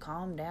breathe,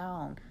 calm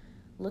down.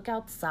 Look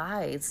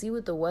outside, see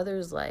what the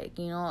weather's like.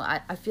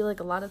 I feel like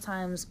a lot of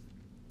times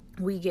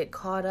we get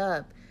caught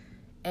up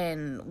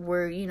and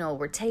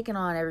we're taking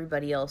on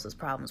everybody else's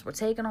problems. We're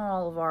taking on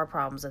all of our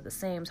problems at the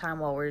same time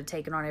while we're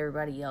taking on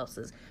everybody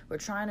else's. We're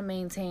trying to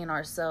maintain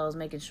ourselves,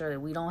 making sure that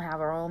we don't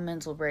have our own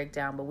mental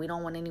breakdown, but we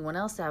don't want anyone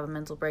else to have a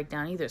mental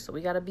breakdown either. So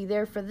we got to be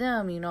there for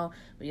them, We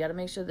got to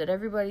make sure that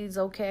everybody's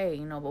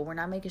okay, but we're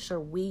not making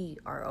sure we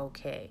are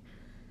okay.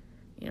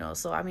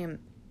 So I mean,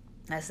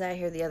 I sat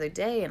here the other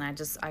day and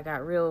I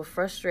got real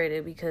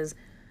frustrated because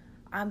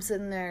I'm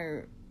sitting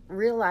there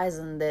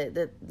realizing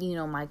that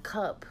my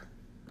cup,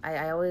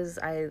 I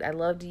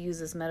love to use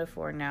this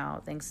metaphor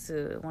now, thanks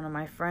to one of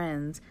my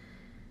friends.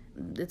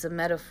 It's a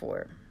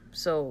metaphor.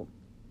 So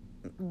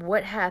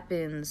what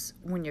happens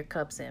when your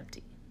cup's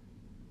empty?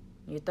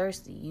 You're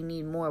thirsty. You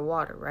need more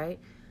water, right?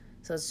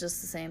 So it's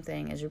just the same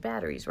thing as your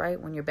batteries, right?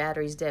 When your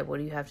battery's dead, what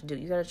do you have to do?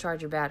 You got to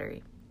charge your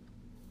battery.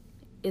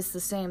 It's the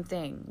same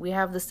thing. We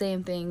have the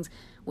same things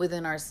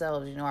within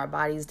ourselves. Our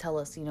bodies tell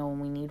us, when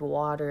we need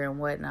water and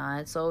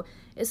whatnot. So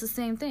it's the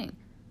same thing.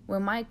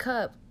 When my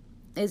cup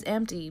is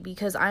empty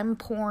because I'm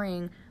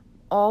pouring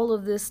all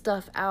of this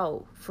stuff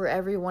out for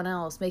everyone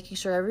else, making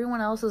sure everyone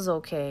else is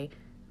okay,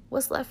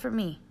 what's left for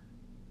me?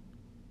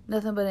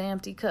 Nothing but an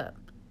empty cup.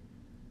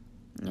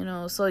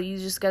 So you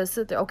just got to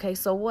sit there. Okay,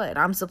 so what?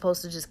 I'm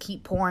supposed to just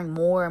keep pouring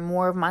more and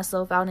more of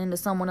myself out into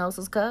someone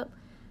else's cup?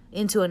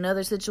 Into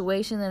another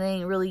situation that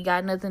ain't really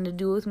got nothing to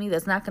do with me,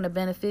 that's not going to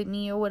benefit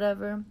me or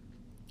whatever?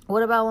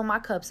 What about when my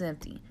cup's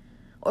empty?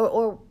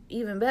 Or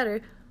even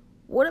better,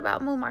 what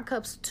about when my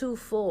cup's too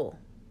full?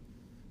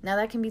 Now,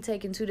 that can be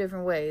taken two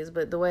different ways,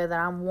 but the way that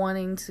I'm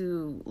wanting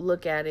to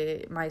look at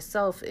it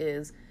myself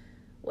is,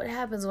 what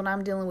happens when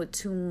I'm dealing with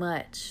too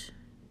much?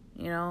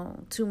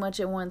 Too much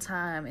at one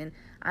time, and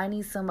I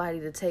need somebody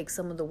to take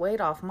some of the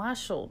weight off my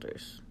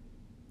shoulders.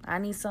 I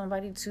need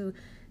somebody to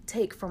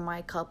take from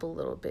my cup a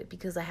little bit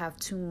because I have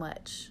too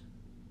much.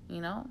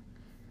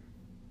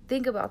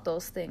 Think about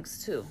those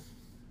things too,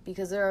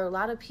 because there are a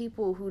lot of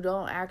people who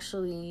don't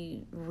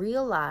actually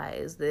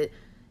realize that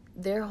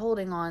they're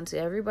holding on to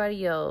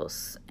everybody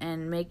else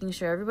and making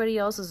sure everybody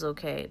else is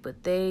okay,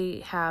 but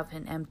they have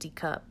an empty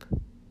cup.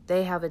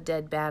 They have a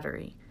dead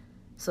battery.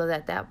 So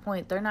at that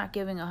point, they're not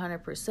giving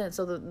 100%.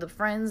 So the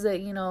friends that,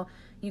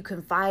 you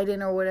confide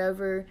in or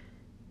whatever,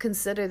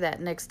 consider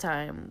that next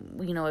time,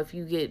 if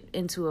you get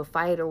into a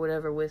fight or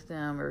whatever with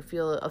them or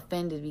feel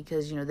offended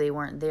because, they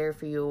weren't there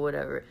for you or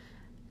whatever,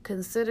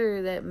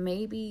 consider that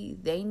maybe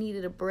they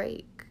needed a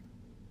break.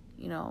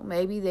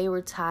 Maybe they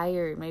were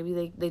tired.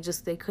 Maybe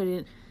they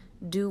couldn't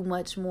do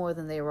much more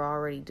than they were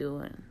already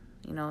doing.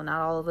 Not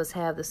all of us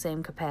have the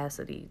same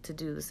capacity to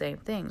do the same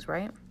things,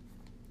 right?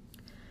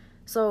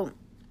 So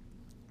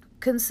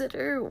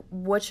consider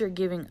what you're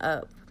giving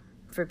up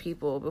for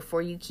people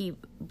before you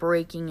keep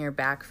breaking your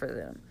back for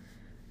them.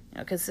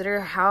 Consider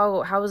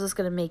how is this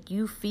going to make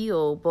you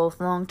feel both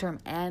long-term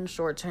and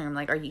short-term?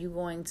 Like, are you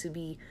going to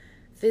be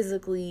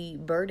physically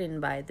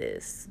burdened by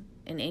this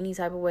in any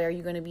type of way? Are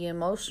you going to be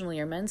emotionally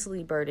or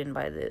mentally burdened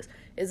by this?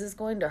 Is this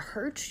going to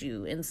hurt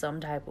you in some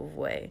type of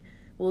way?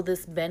 Will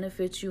this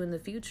benefit you in the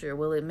future?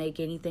 Will it make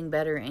anything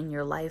better in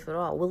your life at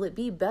all? Will it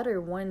be better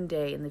one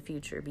day in the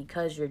future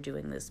because you're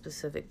doing this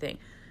specific thing?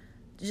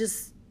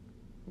 Just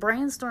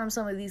brainstorm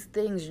some of these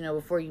things,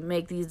 before you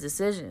make these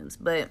decisions.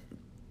 But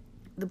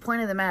the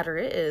point of the matter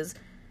is,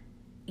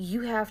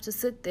 you have to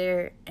sit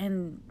there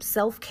and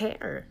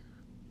self-care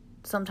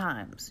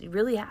sometimes. You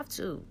really have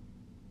to.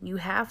 You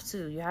have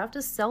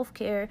to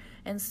self-care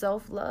and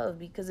self-love,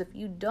 because if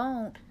you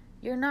don't,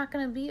 you're not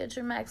going to be at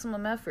your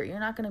maximum effort. You're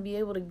not going to be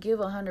able to give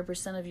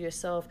 100% of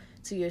yourself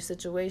to your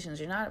situations.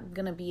 You're not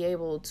going to be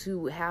able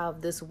to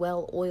have this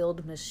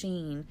well-oiled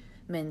machine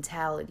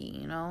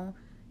mentality,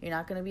 You're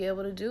not going to be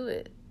able to do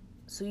it.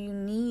 So you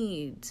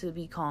need to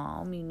be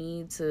calm. You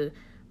need to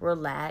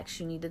relax.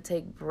 You need to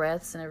take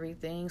breaths and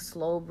everything,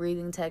 slow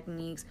breathing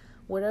techniques,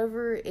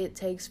 whatever it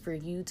takes for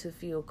you to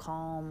feel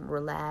calm,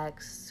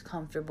 relaxed,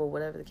 comfortable,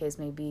 whatever the case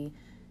may be.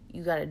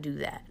 You got to do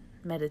that.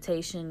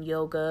 Meditation,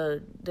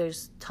 yoga,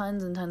 there's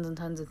tons and tons and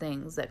tons of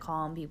things that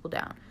calm people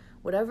down.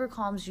 Whatever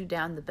calms you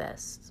down the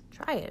best,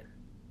 try it.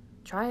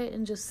 Try it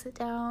and just sit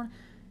down,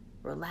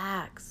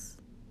 relax.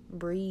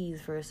 Breathe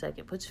for a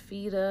second. Put your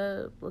feet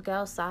up, look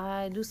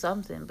outside, do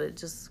something, but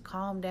just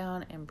calm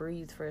down and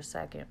breathe for a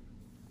second.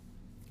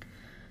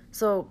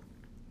 So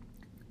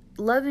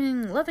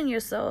loving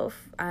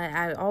yourself,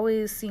 I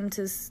always seem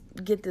to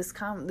get this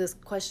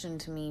question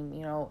to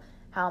me,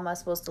 how am I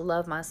supposed to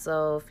love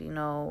myself? I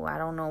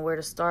don't know where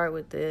to start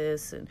with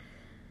this. And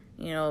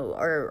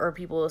or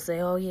people will say,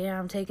 oh yeah,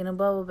 I'm taking a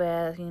bubble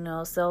bath,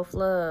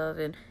 self-love.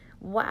 And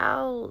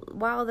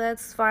while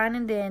that's fine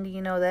and dandy,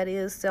 that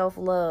is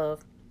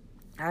self-love,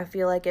 I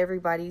feel like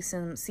everybody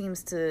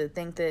seems to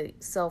think that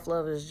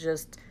self-love is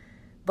just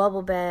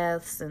bubble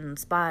baths and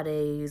spa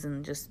days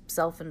and just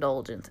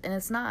self-indulgence. And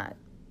it's not.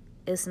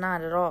 It's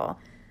not at all.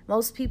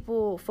 Most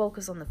people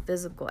focus on the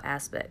physical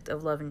aspect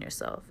of loving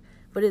yourself,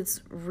 but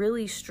it's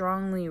really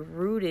strongly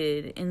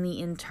rooted in the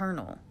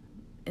internal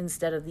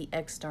instead of the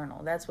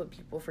external. That's what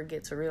people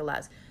forget to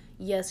realize.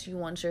 Yes, you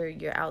want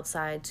your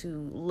outside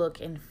to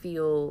look and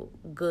feel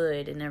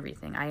good and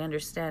everything. I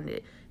understand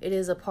it. It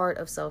is a part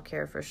of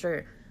self-care for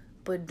sure.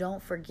 But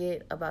don't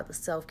forget about the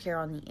self-care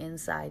on the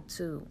inside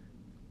too.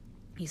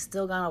 You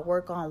still gotta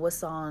work on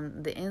what's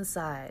on the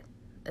inside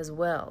as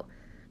well.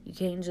 You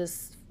can't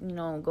just,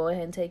 go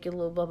ahead and take your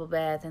little bubble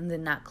bath and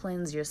then not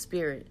cleanse your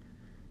spirit,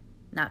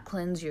 not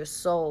cleanse your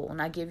soul,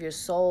 not give your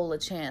soul a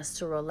chance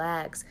to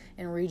relax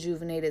and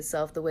rejuvenate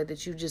itself the way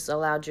that you just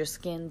allowed your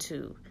skin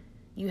to.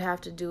 You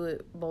have to do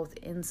it both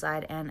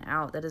inside and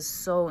out. That is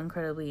so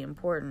incredibly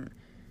important.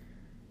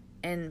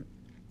 And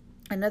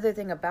another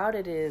thing about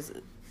it is,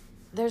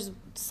 there's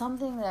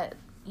something that,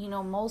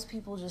 most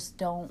people just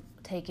don't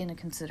take into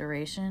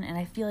consideration, and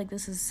I feel like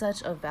this is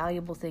such a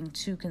valuable thing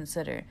to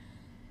consider.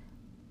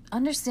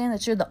 Understand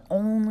that you're the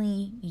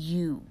only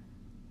you.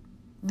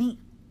 The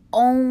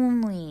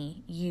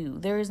only you.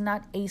 There is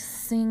not a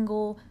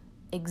single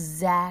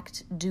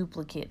exact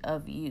duplicate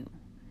of you.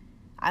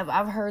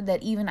 I've heard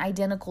that even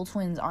identical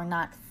twins are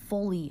not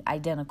fully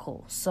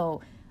identical.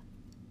 So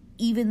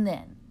even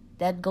then,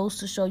 that goes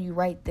to show you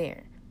right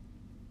there,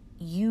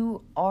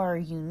 you are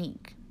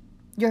unique.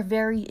 Your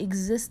very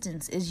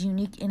existence is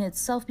unique in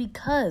itself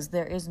because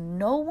there is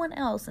no one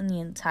else in the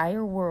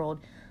entire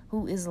world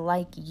who is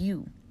like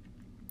you.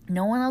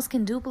 No one else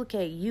can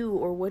duplicate you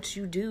or what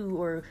you do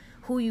or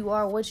who you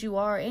are, what you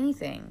are,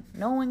 anything.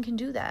 No one can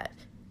do that.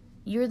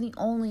 You're the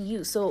only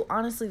you. So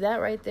honestly,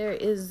 that right there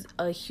is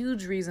a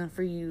huge reason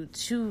for you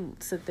to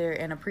sit there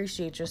and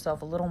appreciate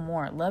yourself a little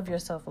more, love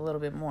yourself a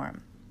little bit more.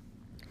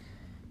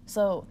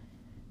 So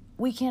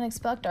we can't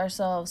expect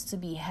ourselves to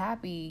be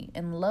happy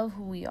and love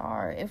who we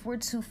are if we're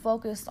too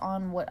focused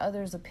on what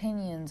others'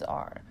 opinions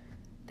are.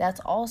 That's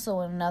also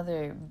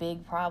another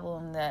big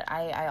problem that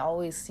I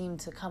always seem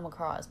to come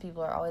across.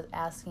 People are always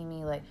asking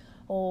me like,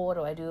 oh, what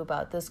do I do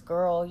about this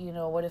girl? You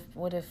know,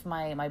 what if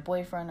my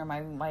boyfriend or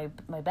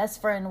my best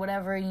friend,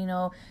 whatever, you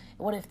know,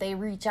 what if they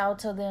reach out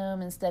to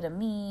them instead of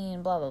me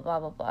and blah, blah, blah,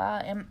 blah,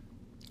 blah. And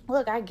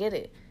look, I get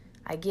it.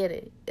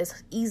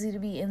 It's easy to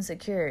be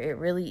insecure. It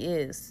really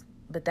is.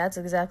 But that's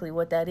exactly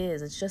what that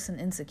is. It's just an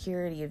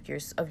insecurity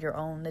of your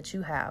own that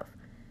you have.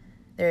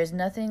 There is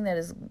nothing that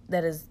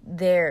is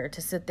there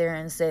to sit there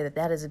and say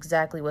that is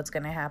exactly what's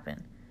going to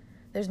happen.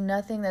 There's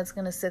nothing that's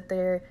going to sit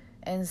there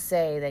and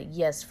say that,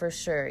 yes, for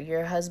sure,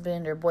 your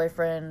husband or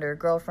boyfriend or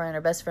girlfriend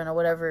or best friend or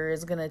whatever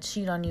is going to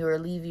cheat on you or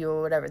leave you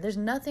or whatever. There's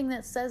nothing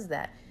that says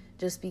that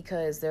just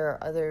because there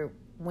are other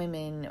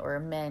women or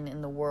men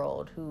in the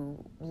world who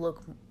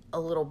look a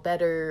little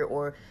better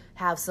or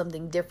have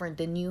something different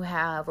than you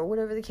have or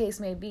whatever the case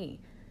may be.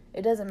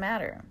 It doesn't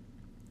matter.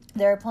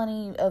 There are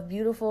plenty of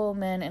beautiful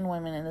men and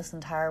women in this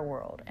entire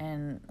world,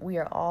 and we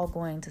are all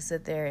going to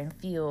sit there and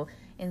feel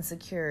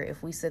insecure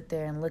if we sit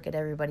there and look at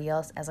everybody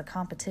else as a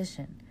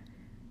competition.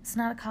 It's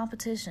not a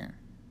competition.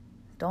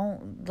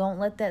 Don't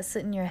let that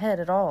sit in your head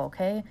at all,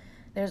 okay?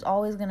 There's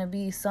always going to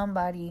be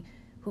somebody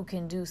who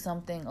can do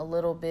something a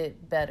little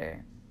bit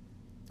better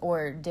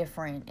or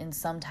different in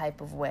some type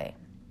of way.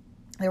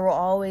 There will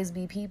always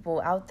be people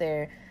out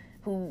there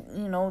who,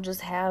 you know,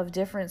 just have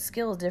different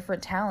skills,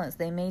 different talents.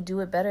 They may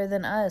do it better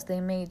than us. They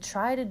may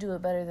try to do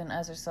it better than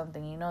us or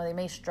something. You know, they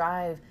may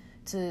strive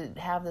to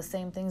have the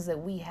same things that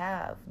we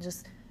have.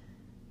 Just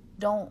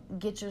don't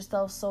get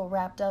yourself so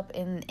wrapped up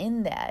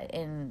in that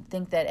and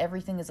think that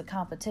everything is a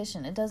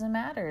competition. It doesn't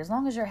matter. As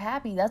long as you're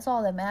happy, that's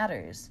all that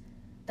matters.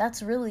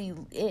 That's really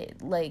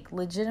it. Like,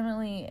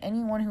 legitimately,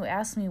 anyone who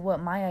asks me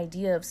what my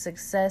idea of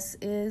success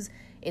is,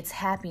 it's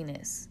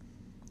happiness.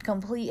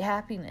 Complete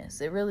happiness.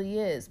 It really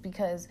is.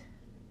 Because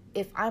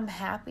if I'm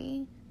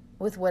happy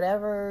with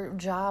whatever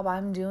job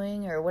I'm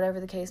doing or whatever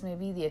the case may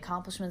be, the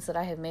accomplishments that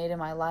I have made in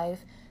my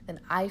life,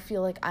 then I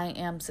feel like I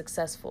am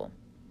successful.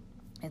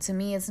 And to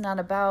me, it's not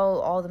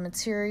about all the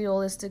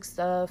materialistic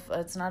stuff.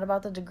 It's not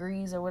about the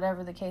degrees or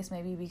whatever the case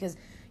may be, because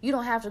you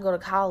don't have to go to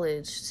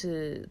college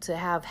to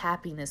have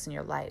happiness in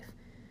your life.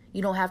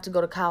 You don't have to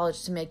go to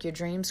college to make your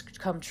dreams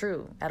come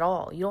true at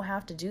all. You don't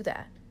have to do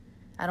that.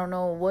 I don't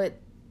know what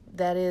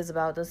that is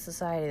about this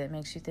society that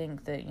makes you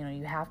think that, you know,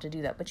 you have to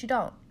do that, but you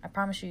don't. I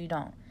promise you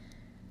don't.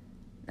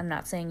 I'm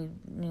not saying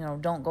you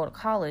don't go to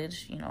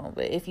college,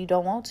 but if you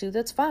don't want to,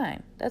 that's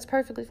fine. That's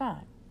perfectly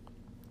fine.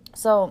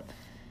 So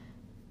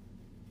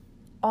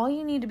all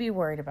you need to be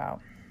worried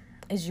about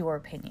is your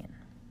opinion.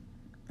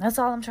 That's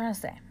all I'm trying to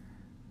say.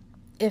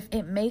 If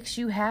it makes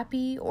you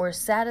happy or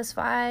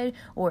satisfied,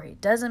 or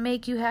it doesn't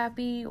make you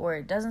happy or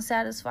it doesn't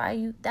satisfy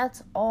you,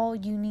 that's all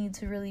you need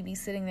to really be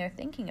sitting there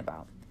thinking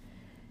about.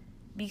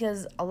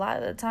 Because a lot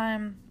of the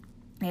time,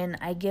 and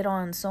I get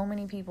on so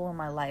many people in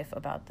my life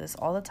about this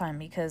all the time,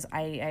 because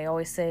I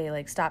always say,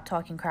 like, stop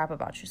talking crap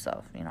about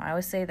yourself. I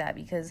always say that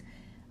because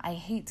I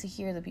hate to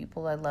hear the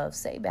people I love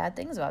say bad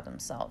things about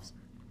themselves.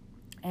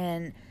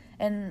 And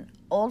an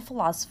old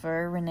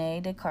philosopher, Rene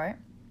Descartes,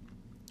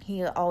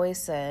 he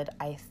always said,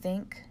 I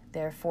think,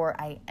 therefore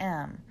I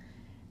am.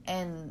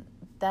 And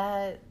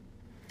that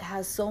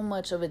has so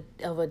much of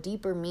a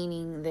deeper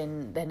meaning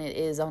than it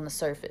is on the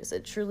surface.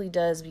 It truly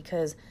does,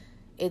 because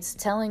it's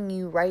telling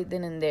you right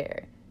then and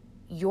there,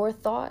 your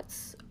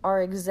thoughts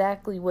are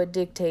exactly what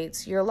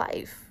dictates your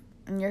life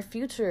and your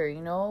future,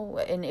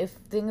 and if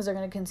things are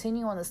going to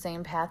continue on the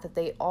same path that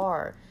they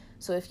are.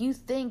 So if you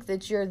think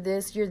that you're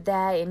this, you're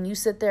that, and you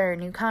sit there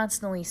and you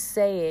constantly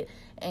say it,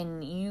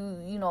 and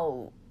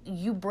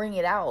you bring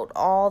it out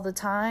all the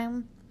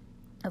time,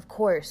 of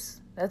course,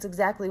 that's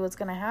exactly what's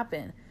going to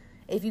happen.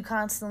 If you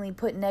constantly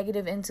put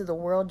negative into the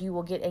world, you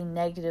will get a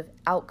negative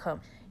outcome.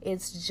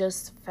 It's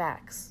just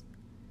facts.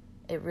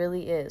 It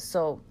really is.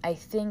 So I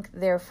think,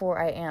 therefore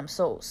I am.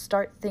 So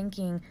start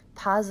thinking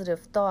positive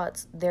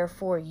thoughts,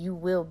 therefore you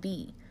will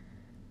be.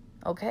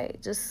 Okay,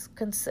 just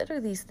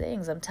consider these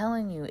things. I'm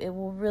telling you, it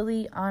will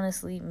really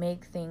honestly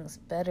make things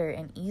better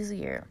and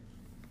easier.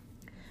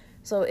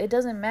 So it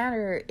doesn't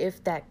matter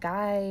if that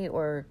guy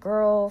or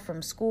girl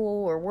from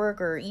school or work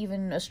or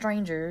even a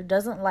stranger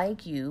doesn't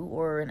like you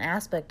or an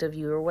aspect of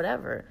you or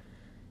whatever.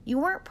 You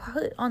weren't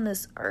put on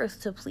this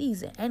earth to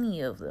please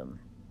any of them.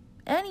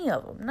 Any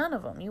of them. None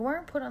of them. You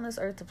weren't put on this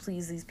earth to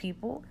please these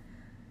people.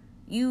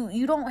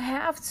 You don't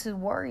have to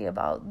worry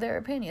about their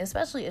opinion,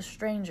 especially a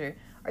stranger.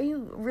 Are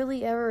you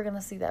really ever going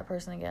to see that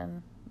person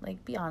again?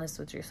 Like, be honest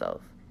with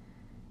yourself.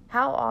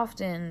 How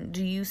often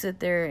do you sit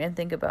there and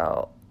think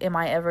about, am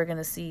I ever going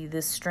to see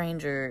this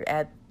stranger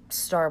at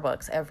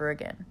Starbucks ever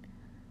again?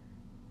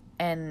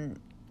 And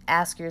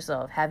ask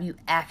yourself, have you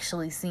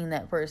actually seen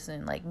that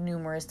person like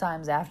numerous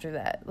times after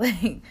that?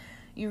 Like,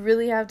 you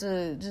really have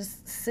to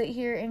just sit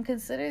here and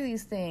consider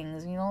these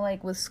things. You know,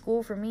 like with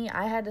school for me,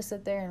 I had to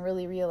sit there and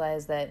really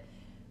realize that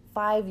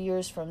 5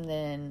 years from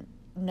then,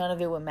 none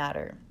of it would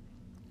matter.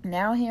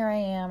 Now here I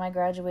am. I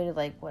graduated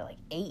like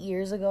 8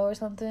 years ago or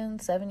something,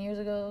 7 years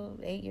ago,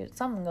 8 years,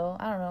 something ago.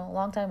 I don't know, a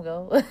long time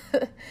ago.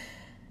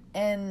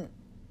 And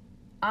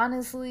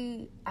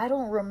honestly, I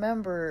don't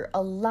remember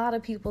a lot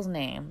of people's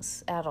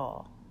names at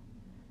all.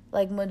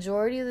 Like,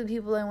 majority of the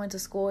people I went to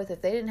school with,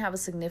 if they didn't have a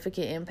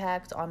significant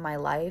impact on my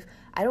life,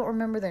 I don't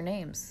remember their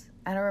names.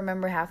 I don't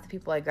remember half the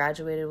people I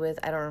graduated with.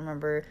 I don't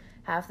remember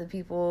half the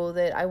people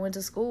that I went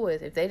to school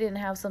with. If they didn't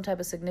have some type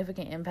of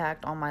significant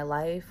impact on my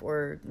life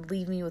or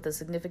leave me with a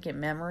significant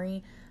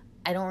memory,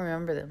 I don't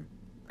remember them.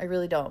 I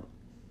really don't.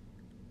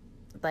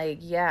 Like,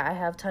 yeah, I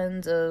have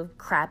tons of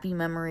crappy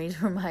memories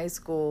from high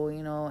school,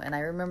 and I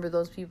remember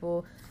those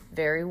people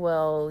very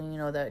well,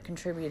 that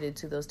contributed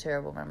to those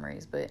terrible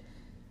memories. But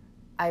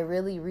I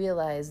really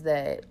realized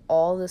that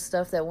all the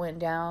stuff that went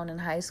down in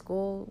high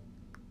school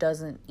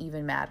doesn't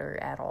even matter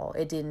at all.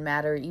 It didn't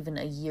matter even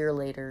a year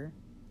later.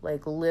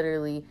 Like,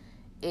 literally,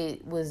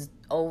 it was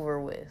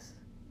over with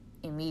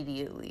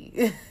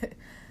immediately.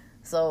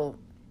 So,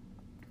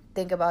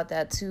 think about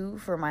that, too,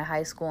 for my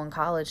high school and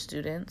college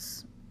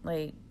students.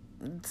 Like,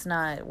 it's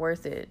not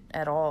worth it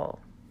at all.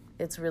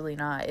 It's really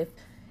not.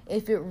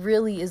 If it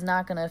really is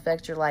not going to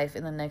affect your life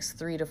in the next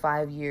 3 to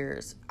 5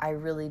 years, I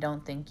really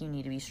don't think you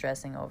need to be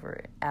stressing over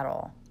it at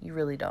all. You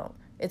really don't.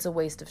 It's a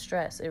waste of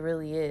stress. It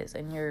really is.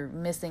 And you're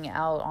missing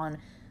out on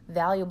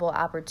valuable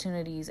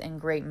opportunities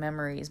and great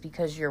memories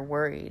because you're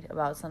worried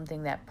about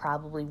something that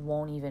probably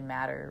won't even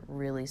matter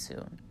really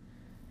soon.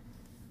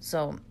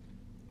 So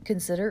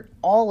consider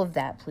all of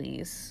that,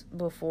 please,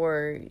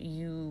 before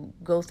you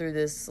go through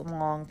this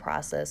long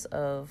process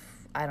of,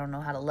 I don't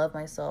know how to love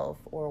myself,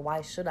 or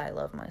why should I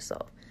love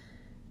myself?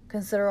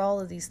 Consider all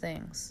of these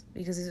things,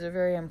 because these are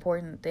very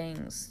important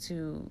things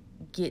to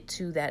get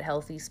to that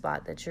healthy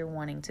spot that you're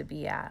wanting to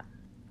be at.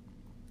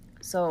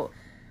 So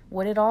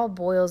what it all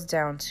boils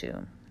down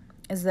to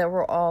is that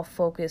we're all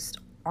focused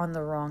on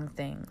the wrong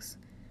things.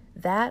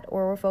 That,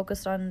 or we're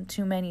focused on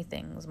too many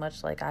things,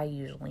 much like I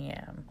usually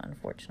am,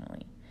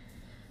 unfortunately.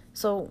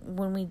 So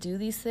when we do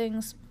these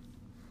things,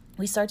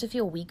 we start to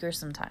feel weaker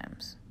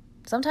sometimes.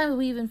 Sometimes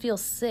we even feel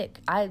sick.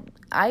 I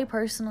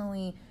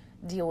personally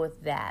deal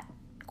with that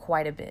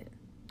quite a bit.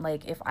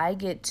 Like, if I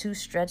get too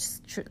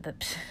stretched,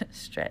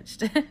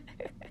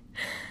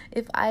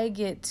 if I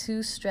get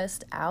too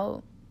stressed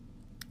out,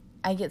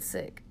 I get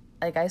sick.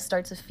 Like, I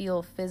start to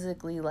feel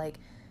physically like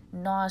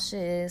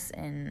nauseous,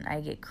 and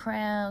I get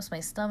cramps. My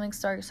stomach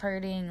starts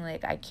hurting.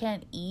 Like, I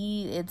can't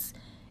eat.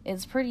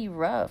 It's pretty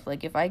rough.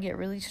 Like, if I get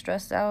really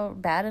stressed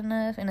out bad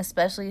enough, and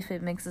especially if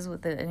it mixes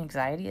with an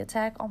anxiety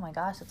attack, oh my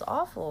gosh, it's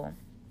awful.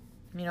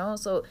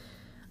 So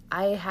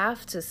I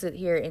have to sit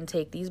here and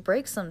take these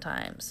breaks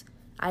sometimes.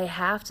 I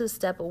have to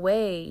step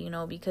away,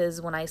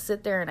 because when I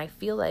sit there and I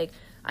feel like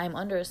I'm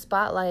under a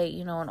spotlight,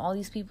 and all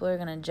these people are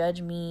going to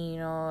judge me,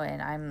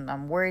 and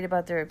I'm worried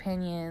about their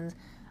opinions.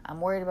 I'm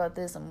worried about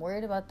this. I'm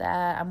worried about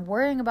that. I'm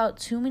worrying about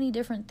too many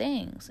different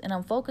things. And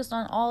I'm focused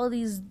on all of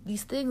these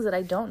things that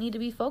I don't need to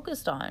be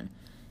focused on.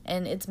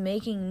 And it's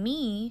making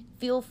me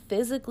feel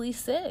physically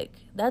sick.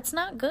 That's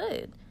not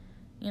good.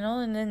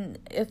 And then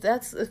if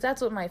that's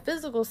what my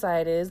physical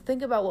side is,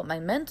 think about what my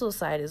mental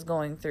side is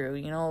going through.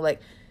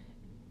 Like,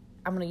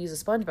 I'm going to use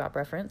a SpongeBob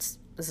reference.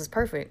 This is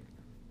perfect.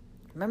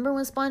 Remember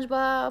when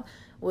SpongeBob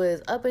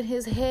was up in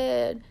his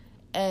head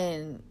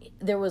and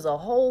there was a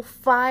whole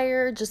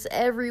fire just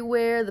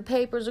everywhere? The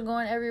papers are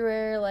going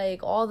everywhere.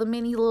 Like, all the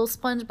mini little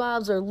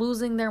SpongeBobs are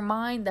losing their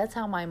mind. That's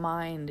how my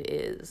mind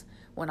is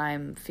when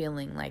I'm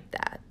feeling like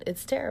that.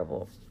 It's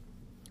terrible.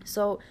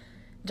 So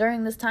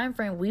during this time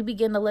frame, we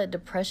begin to let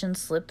depression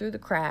slip through the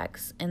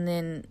cracks. And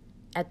then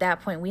at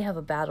that point, we have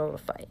a battle to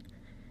fight.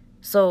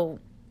 So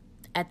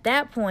at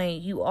that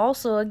point, you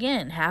also,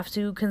 again, have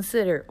to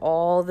consider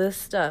all this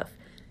stuff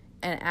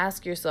and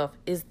ask yourself,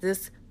 is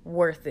this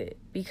worth it?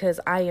 Because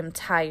I am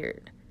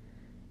tired.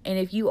 And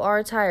if you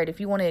are tired, if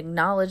you want to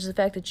acknowledge the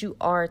fact that you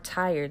are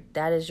tired,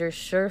 that is your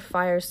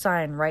surefire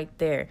sign right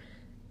there.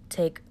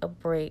 Take a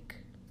break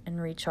and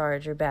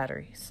recharge your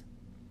batteries.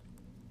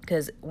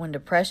 Because when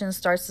depression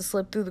starts to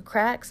slip through the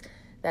cracks,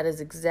 That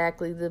is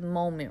exactly the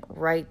moment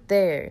right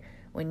there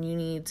when you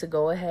need to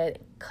go ahead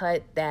and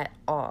cut that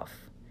off.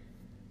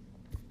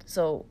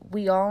 So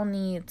we all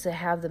need to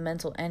have the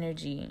mental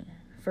energy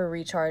for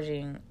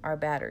recharging our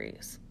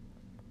batteries.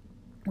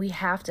 We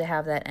have to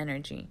have that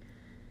energy.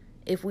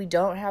 If we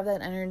don't have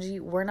that energy,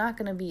 we're not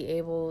going to be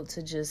able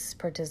to just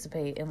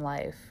participate in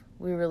life.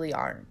 We really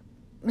aren't.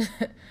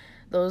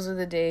 Those are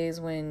the days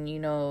when,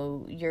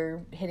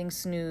 you're hitting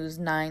snooze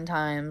 9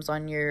 times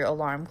on your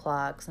alarm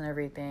clocks and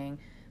everything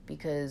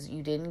because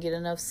you didn't get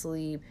enough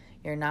sleep.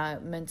 You're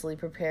not mentally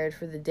prepared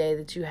for the day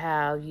that you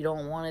have. You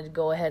don't want to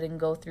go ahead and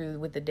go through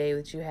with the day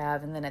that you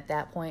have. And then at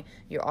that point,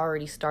 you're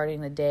already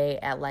starting the day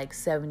at like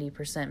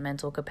 70%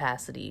 mental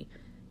capacity.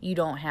 You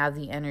don't have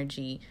the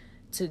energy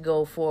to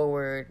go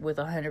forward with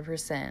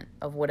 100%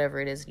 of whatever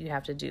it is you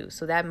have to do.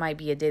 So that might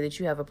be a day that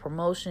you have a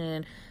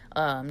promotion,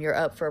 you're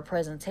up for a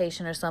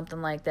presentation or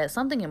something like that.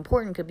 Something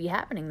important could be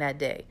happening that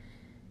day.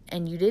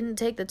 And you didn't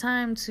take the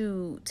time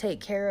to take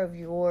care of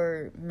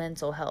your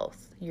mental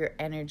health, your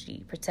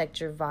energy, protect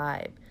your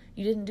vibe.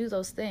 You didn't do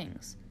those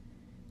things.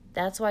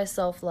 That's why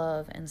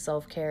self-love and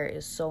self-care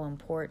is so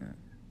important.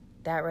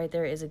 That right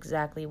there is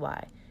exactly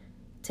why.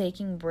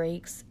 Taking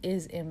breaks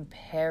is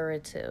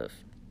imperative.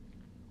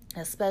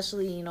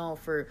 Especially,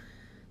 for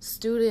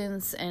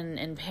students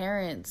and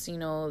parents,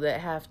 that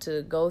have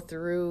to go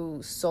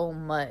through so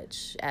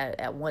much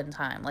at one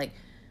time. Like,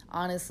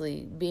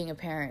 honestly, being a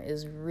parent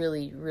is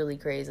really, really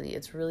crazy.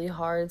 It's really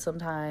hard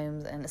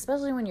sometimes, and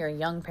especially when you're a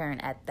young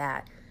parent at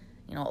that.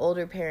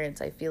 Older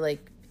parents, I feel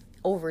like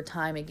over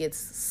time it gets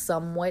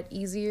somewhat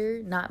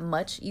easier, not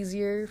much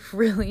easier,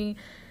 really.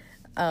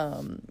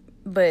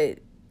 But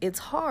it's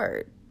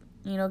hard,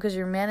 because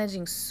you're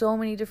managing so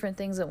many different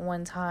things at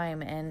one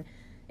time, and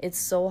it's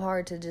so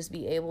hard to just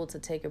be able to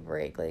take a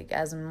break. Like,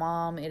 as a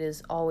mom, it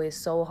is always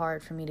so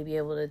hard for me to be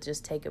able to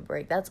just take a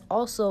break. That's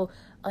also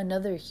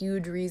another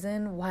huge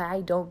reason why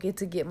I don't get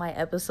to get my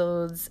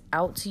episodes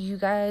out to you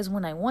guys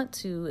when I want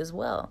to as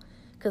well.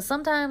 Because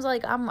sometimes,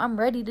 like, I'm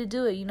ready to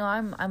do it.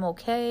 I'm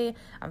okay.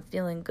 I'm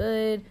feeling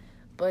good.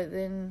 But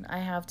then I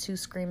have 2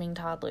 screaming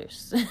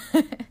toddlers.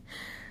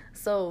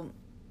 So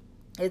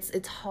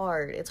it's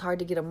hard. It's hard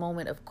to get a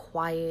moment of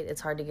quiet.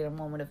 It's hard to get a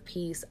moment of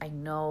peace. I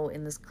know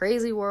in this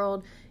crazy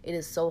world, it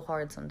is so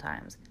hard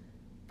sometimes.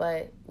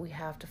 But we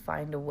have to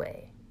find a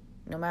way.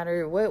 No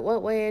matter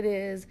what way it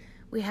is,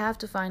 we have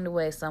to find a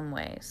way some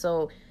way.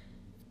 So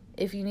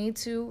if you need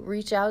to,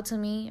 reach out to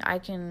me. I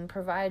can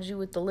provide you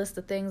with the list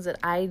of things that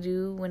I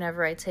do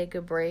whenever I take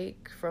a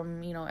break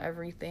from,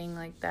 everything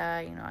like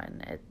that.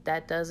 And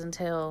that does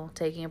entail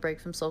taking a break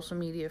from social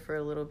media for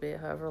a little bit,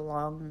 however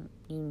long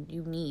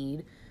you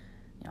need.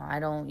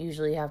 I don't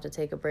usually have to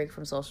take a break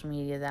from social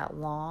media that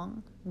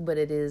long, but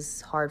it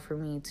is hard for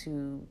me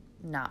to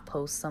not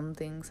post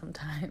something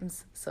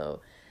sometimes.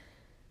 So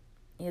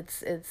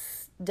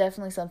it's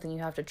definitely something you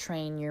have to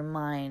train your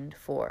mind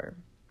for,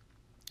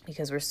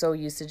 because we're so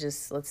used to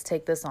just, let's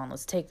take this on,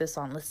 let's take this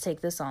on, let's take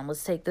this on,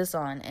 let's take this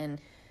on.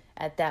 And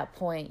at that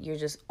point, you're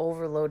just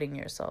overloading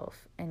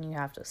yourself, and you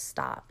have to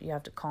stop. You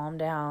have to calm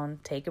down,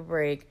 take a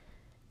break,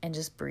 and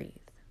just breathe.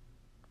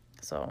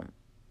 So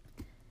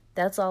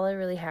that's all I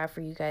really have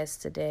for you guys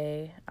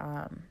today.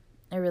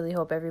 I really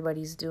hope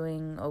everybody's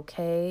doing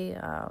okay.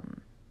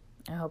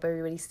 I hope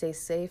everybody stays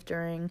safe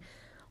during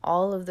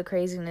all of the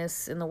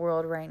craziness in the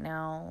world right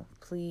now.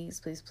 Please,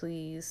 please,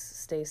 please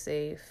stay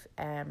safe.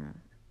 And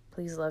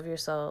please love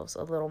yourselves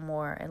a little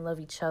more and love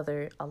each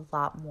other a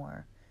lot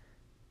more.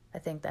 I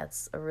think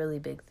that's a really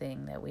big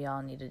thing that we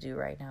all need to do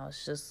right now,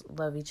 is just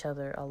love each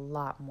other a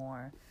lot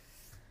more.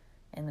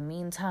 In the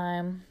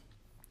meantime,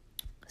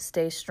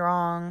 stay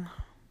strong.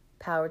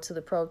 Power to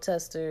the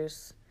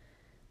protesters.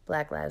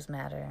 Black Lives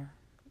Matter.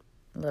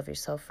 Love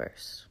yourself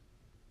first.